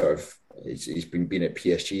sort of, he's been at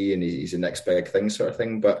PSG and he's the next big thing sort of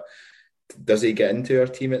thing. But does he get into our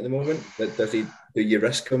team at the moment? Do you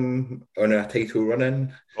risk him on a title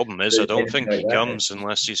run-in? Problem is, I don't think he comes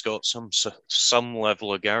unless he's got some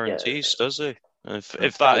level of guarantees, does he?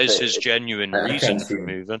 If that is his genuine reason for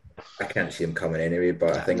moving. I can't see him coming anyway,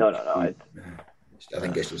 but I think... No. I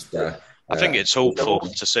think it's just... I think it's hopeful,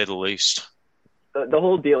 to say the least. The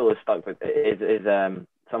whole deal is stuck with is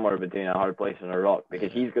somewhere between a hard place and a rock,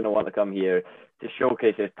 because he's going to want to come here to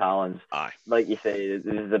showcase his talents. Aye. Like you say,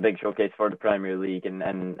 this is a big showcase for the Premier League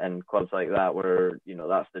and clubs like that, where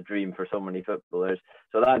that's the dream for so many footballers.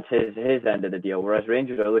 So that's his end of the deal. Whereas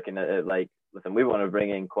Rangers are looking at it like, listen, we want to bring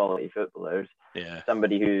in quality footballers. Yeah.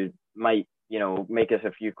 Somebody who might make us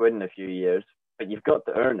a few quid in a few years, but you've got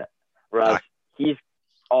to earn it. Whereas he's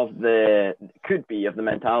could be of the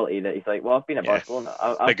mentality that he's like, well, I've been at Barcelona.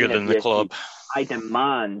 I've bigger been than the club. I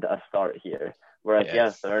demand a start here. Whereas he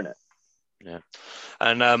has to earn it. Yeah.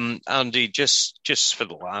 And Andy, just for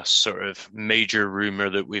the last sort of major rumour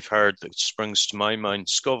that we've heard that springs to my mind,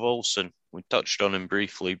 Scott Olsen, we touched on him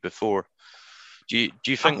briefly before. Do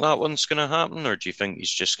you think that one's going to happen, or do you think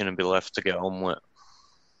he's just going to be left to get on with it?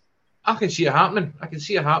 I can see it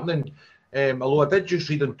happening. Although I did just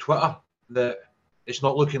read on Twitter that it's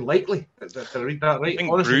not looking likely. Did I read that right? I think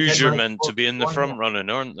Bruges are meant to be in the front running,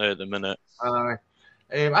 aren't they, at the minute?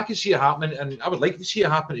 I can see it happening, and I would like to see it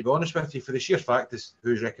happen, to be honest with you, for the sheer fact is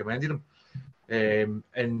who's recommended him.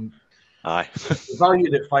 And Aye.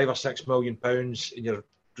 valued at £5 or £6 million, and you're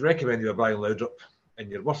recommending a Brian Laudrup, and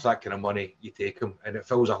you're worth that kind of money, you take him, and it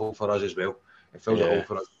fills a hole for us as well. It fills a hole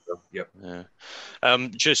for us as well. Yep. Yeah.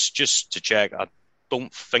 Just to check, I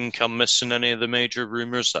don't think I'm missing any of the major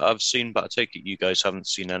rumours that I've seen, but I take it you guys haven't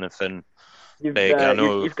seen anything big. I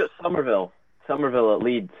know you've got Somerville at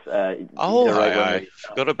Leeds. I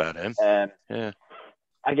forgot about him. Yeah.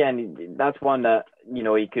 Again, that's one that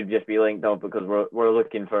he could just be linked up because we're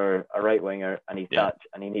looking for a right winger and he's Dutch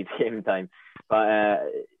and he needs game time. But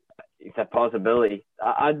it's a possibility.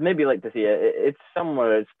 I'd maybe like to see it. It's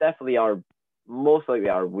somewhere. It's definitely most likely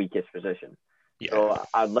our weakest position. Yeah. So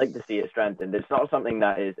I'd like to see it strengthened. It's not something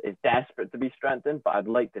that is desperate to be strengthened, but I'd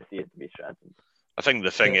like to see it to be strengthened. I think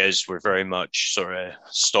the thing is we're very much sort of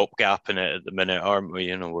stopgapping it at the minute, aren't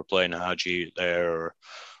we? We're playing Hadji there, or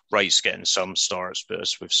Wright's getting some starts, but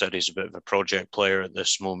as we've said, he's a bit of a project player at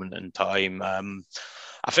this moment in time.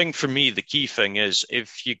 I think for me, the key thing is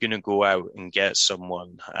if you're going to go out and get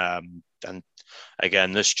someone, and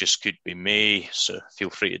again, this just could be me, so feel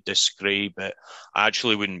free to disagree, but I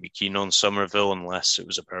actually wouldn't be keen on Somerville unless it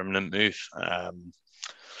was a permanent move.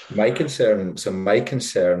 My concern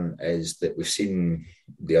is that we've seen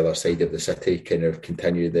the other side of the city kind of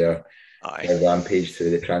continue their rampage through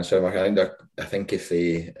the transfer market. I think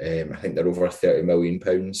they're over £30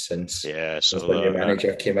 million since the new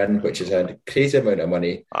manager came in, which is a crazy amount of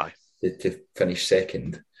money to finish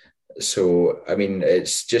second. So, I mean,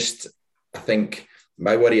 it's just, I think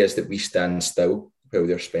my worry is that we stand still while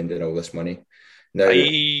they're spending all this money. Now,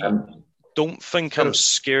 don't think I'm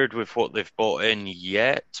scared with what they've bought in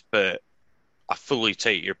yet, but I fully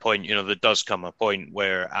take your point. There does come a point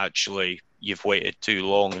where actually you've waited too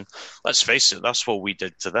long. And let's face it, that's what we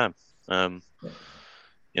did to them.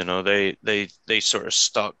 They sort of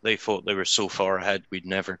stuck. They thought they were so far ahead we'd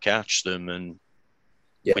never catch them, and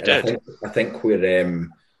we did. I think we're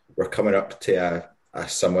coming up to a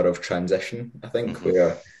summer of transition. I think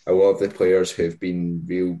where a lot of the players who've been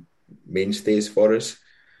real mainstays for us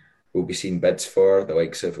will be seeing bids for. The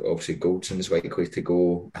likes of, obviously, Goldson's likely to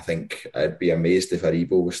go. I think I'd be amazed if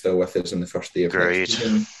Aribo was still with us on the first day of next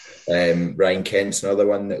season. Ryan Kent's another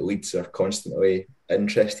one that Leeds are constantly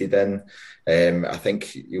interested in. I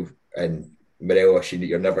think and Morelos,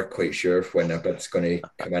 you're never quite sure when a bid's going to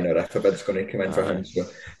come in or if a bid's going to come in for him. So,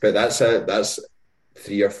 but that's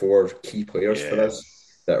 3 or 4 key players for us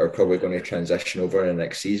that are probably going to transition over in the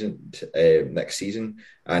next season.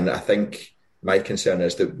 And I think my concern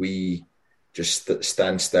is that we just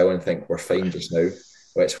stand still and think we're fine just now.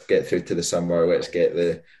 Let's get through to the summer. Let's get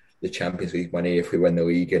the Champions League money if we win the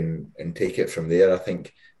league and take it from there. I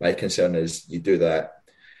think my concern is you do that,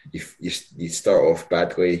 you start off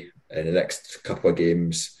badly in the next couple of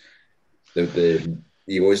games. You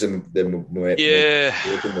lose the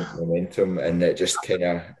momentum, and it just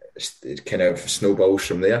kind of snowballs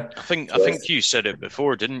from there. I think you said it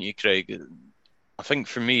before, didn't you, Craig? I think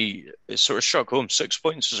for me, it sort of struck home. 6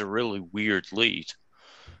 points is a really weird lead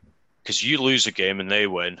because you lose a game and they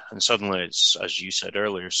win, and suddenly it's, as you said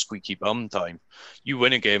earlier, squeaky bum time. You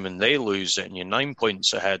win a game and they lose it, and you're 9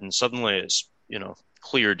 points ahead, and suddenly it's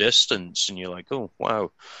clear distance, and you're like, oh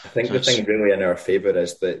wow. I think the thing really in our favour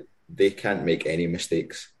is that they can't make any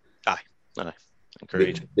mistakes. Aye,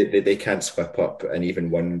 agreed. They can't slip up in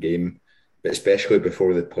even one game. But especially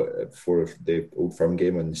before the Old Firm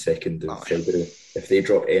game on the 2nd of February, if they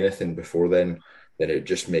drop anything before then it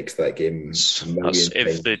just makes that game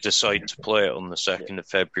if they decide to play it on the 2nd of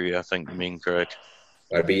February, I think you mean, Greg.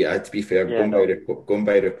 To be fair, going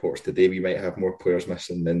by reports today, we might have more players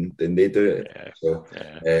missing than they do. I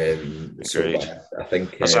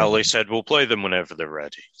think, as Ali said, we'll play them whenever they're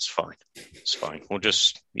ready. It's fine. We'll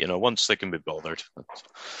just, once they can be bothered.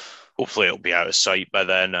 Hopefully it'll be out of sight by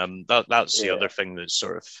then. That's the other thing that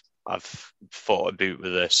sort of I've thought about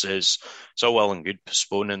with this is it's all well and good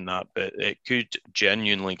postponing that, but it could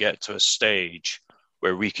genuinely get to a stage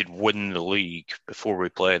where we could win the league before we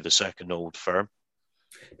play the second Old Firm.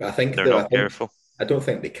 But I think they're not careful. I don't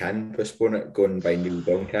think they can postpone it, going by Neil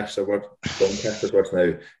Doncaster's words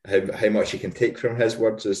now. How much he can take from his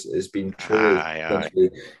words has been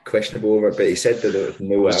truly questionable over it. But he said that there was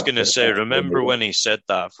no... I was going to say, remember when he said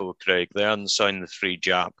that, for Craig, they hadn't signed the 3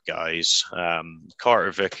 Jap guys.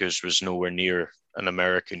 Carter Vickers was nowhere near an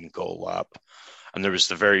American goal lab. And there was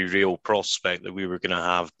the very real prospect that we were going to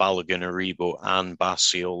have Balogun, Aribo and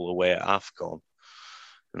Basiol away at AFCON.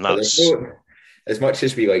 And that's... As much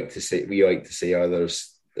as we like to say,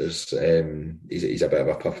 there's he's a bit of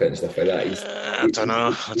a puppet and stuff like that. I don't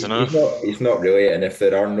know. He's not really, and if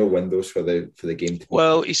there are no windows for the game,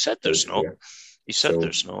 he said there's not. He said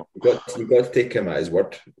there's not. You've got to take him at his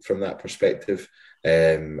word from that perspective,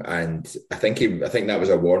 and I think that was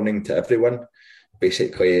a warning to everyone.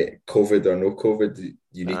 Basically, COVID or no COVID,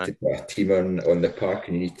 you need to put a team on the park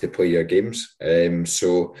and you need to play your games.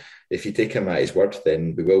 So if you take him at his word,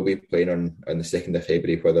 then we will be playing on the 2nd of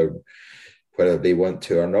February, whether they want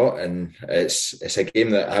to or not. And it's a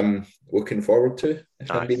game that I'm looking forward to,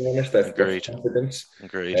 if I'm being honest. Agreed. Confidence.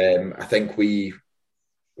 Agreed. I think we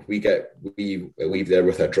leave there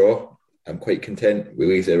with a draw. I'm quite content. We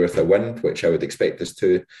leave there with a win, which I would expect us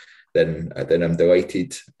to. Then I'm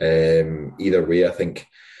delighted. Either way, I think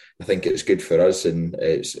it's good for us, and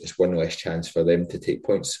it's one less chance for them to take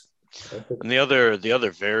points. And the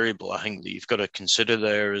other variable I think that you've got to consider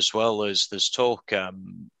there as well is there's talk about,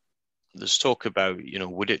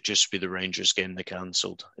 would it just be the Rangers game they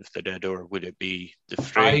cancelled if they did, or would it be the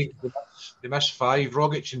three? They missed 5.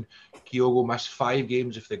 Rogic and Kyogo miss 5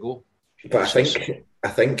 games if they go. But I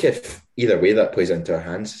think if either way that plays into our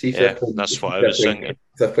hands. That's what I was thinking. If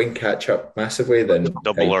they're playing catch up massively, then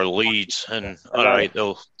double our lead, and all right,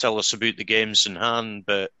 they'll tell us about the games in hand,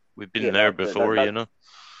 but we've been there before, Yeah,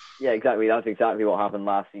 exactly. That's exactly what happened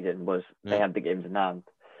last season. Was they had the games in hand.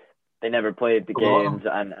 They never played the games,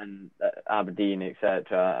 and Aberdeen,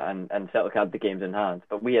 etc. And Celtic had the games in hand,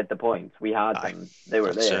 but we had the points. We had them. They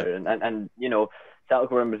were there, and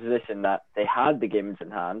Celtic were in a position that they had the games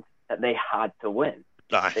in hand that they had to win.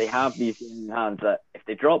 They have these games in hand that if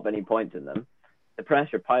they drop any points in them, the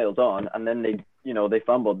pressure piles on, and then they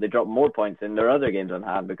fumbled. They dropped more points in their other games on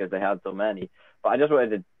hand because they had so many. But I just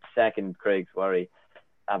wanted to second Craig's worry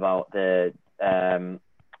about the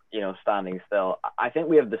standing still. I think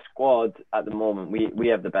we have the squad at the moment. We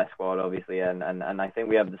have the best squad, obviously, and I think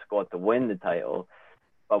we have the squad to win the title.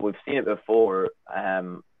 But we've seen it before,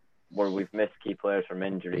 where we've missed key players from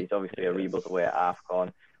injuries. Obviously, Aribo's away at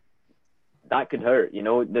AFCON. That could hurt.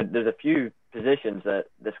 There's a few positions that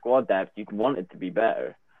the squad depth you'd want it to be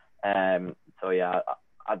better. So yeah,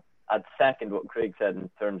 I'd second what Craig said in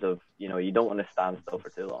terms of you don't want to stand still for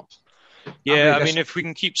too long. Yeah, I mean, if we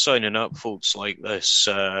can keep signing up folks like this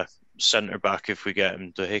centre back, if we get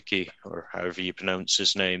him Doohickey, or however you pronounce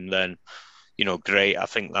his name, then great. I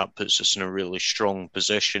think that puts us in a really strong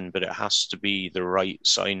position, but it has to be the right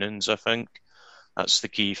signings. I think that's the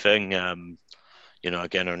key thing.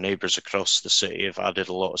 Again, our neighbours across the city have added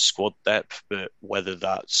a lot of squad depth, but whether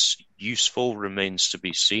that's useful remains to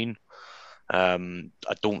be seen. I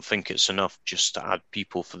don't think it's enough just to add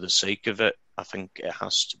people for the sake of it. I think it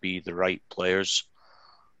has to be the right players.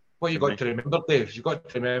 What you've got to remember, Dave, you've got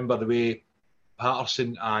to remember the way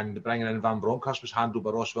Patterson and bringing in Van Bronckhorst was handled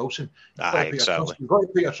by Ross Wilson. Exactly. You've got to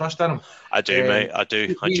put your trust in him. I do, mate. I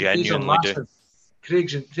do. I genuinely do.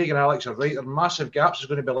 Craig and Alex are right. There are massive gaps is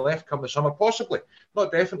going to be left come the summer, possibly.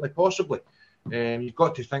 Not definitely, possibly. You've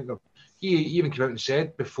got to think of... He even came out and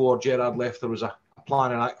said before Gerrard left there was a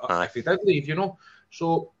plan, and if he did leave,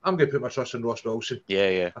 So I'm going to put my trust in Ross Wilson.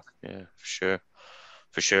 Yeah,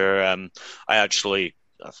 for sure. I've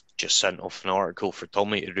just sent off an article for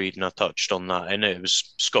Tommy to read, and I touched on that in it. It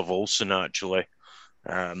was Scott Olsen, actually.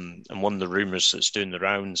 And one of the rumours that's doing the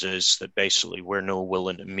rounds is that basically we're not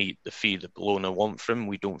willing to meet the fee that Bologna want from him.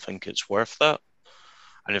 We don't think it's worth that.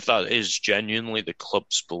 And if that is genuinely the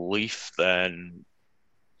club's belief, then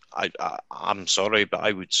I'm sorry, but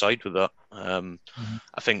I would side with that.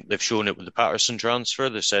 I think they've shown it with the Patterson transfer.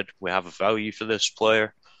 They said, we have a value for this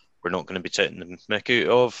player. We're not going to be taking the mick out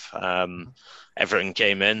of. Everton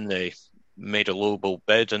came in, they made a low-ball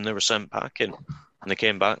bid, and they were sent packing. And they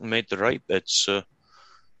came back and made the right bid. So,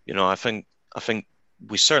 I think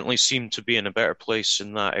we certainly seem to be in a better place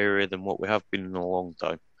in that area than what we have been in a long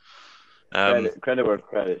time. Credit where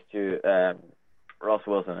credit's due. Ross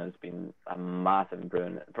Wilson has been a massive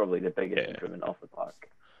improvement, probably the biggest improvement off the park.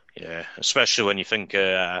 Yeah, especially when you think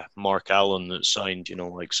Mark Allen that signed,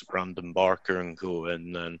 like Brandon Barker and go,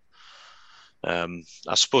 and then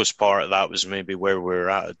I suppose part of that was maybe where we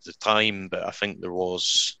were at the time, but I think there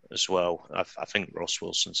was as well. I think Ross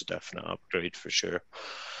Wilson's a definite upgrade for sure.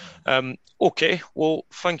 Okay, well,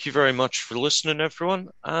 thank you very much for listening, everyone,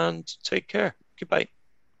 and take care. Goodbye.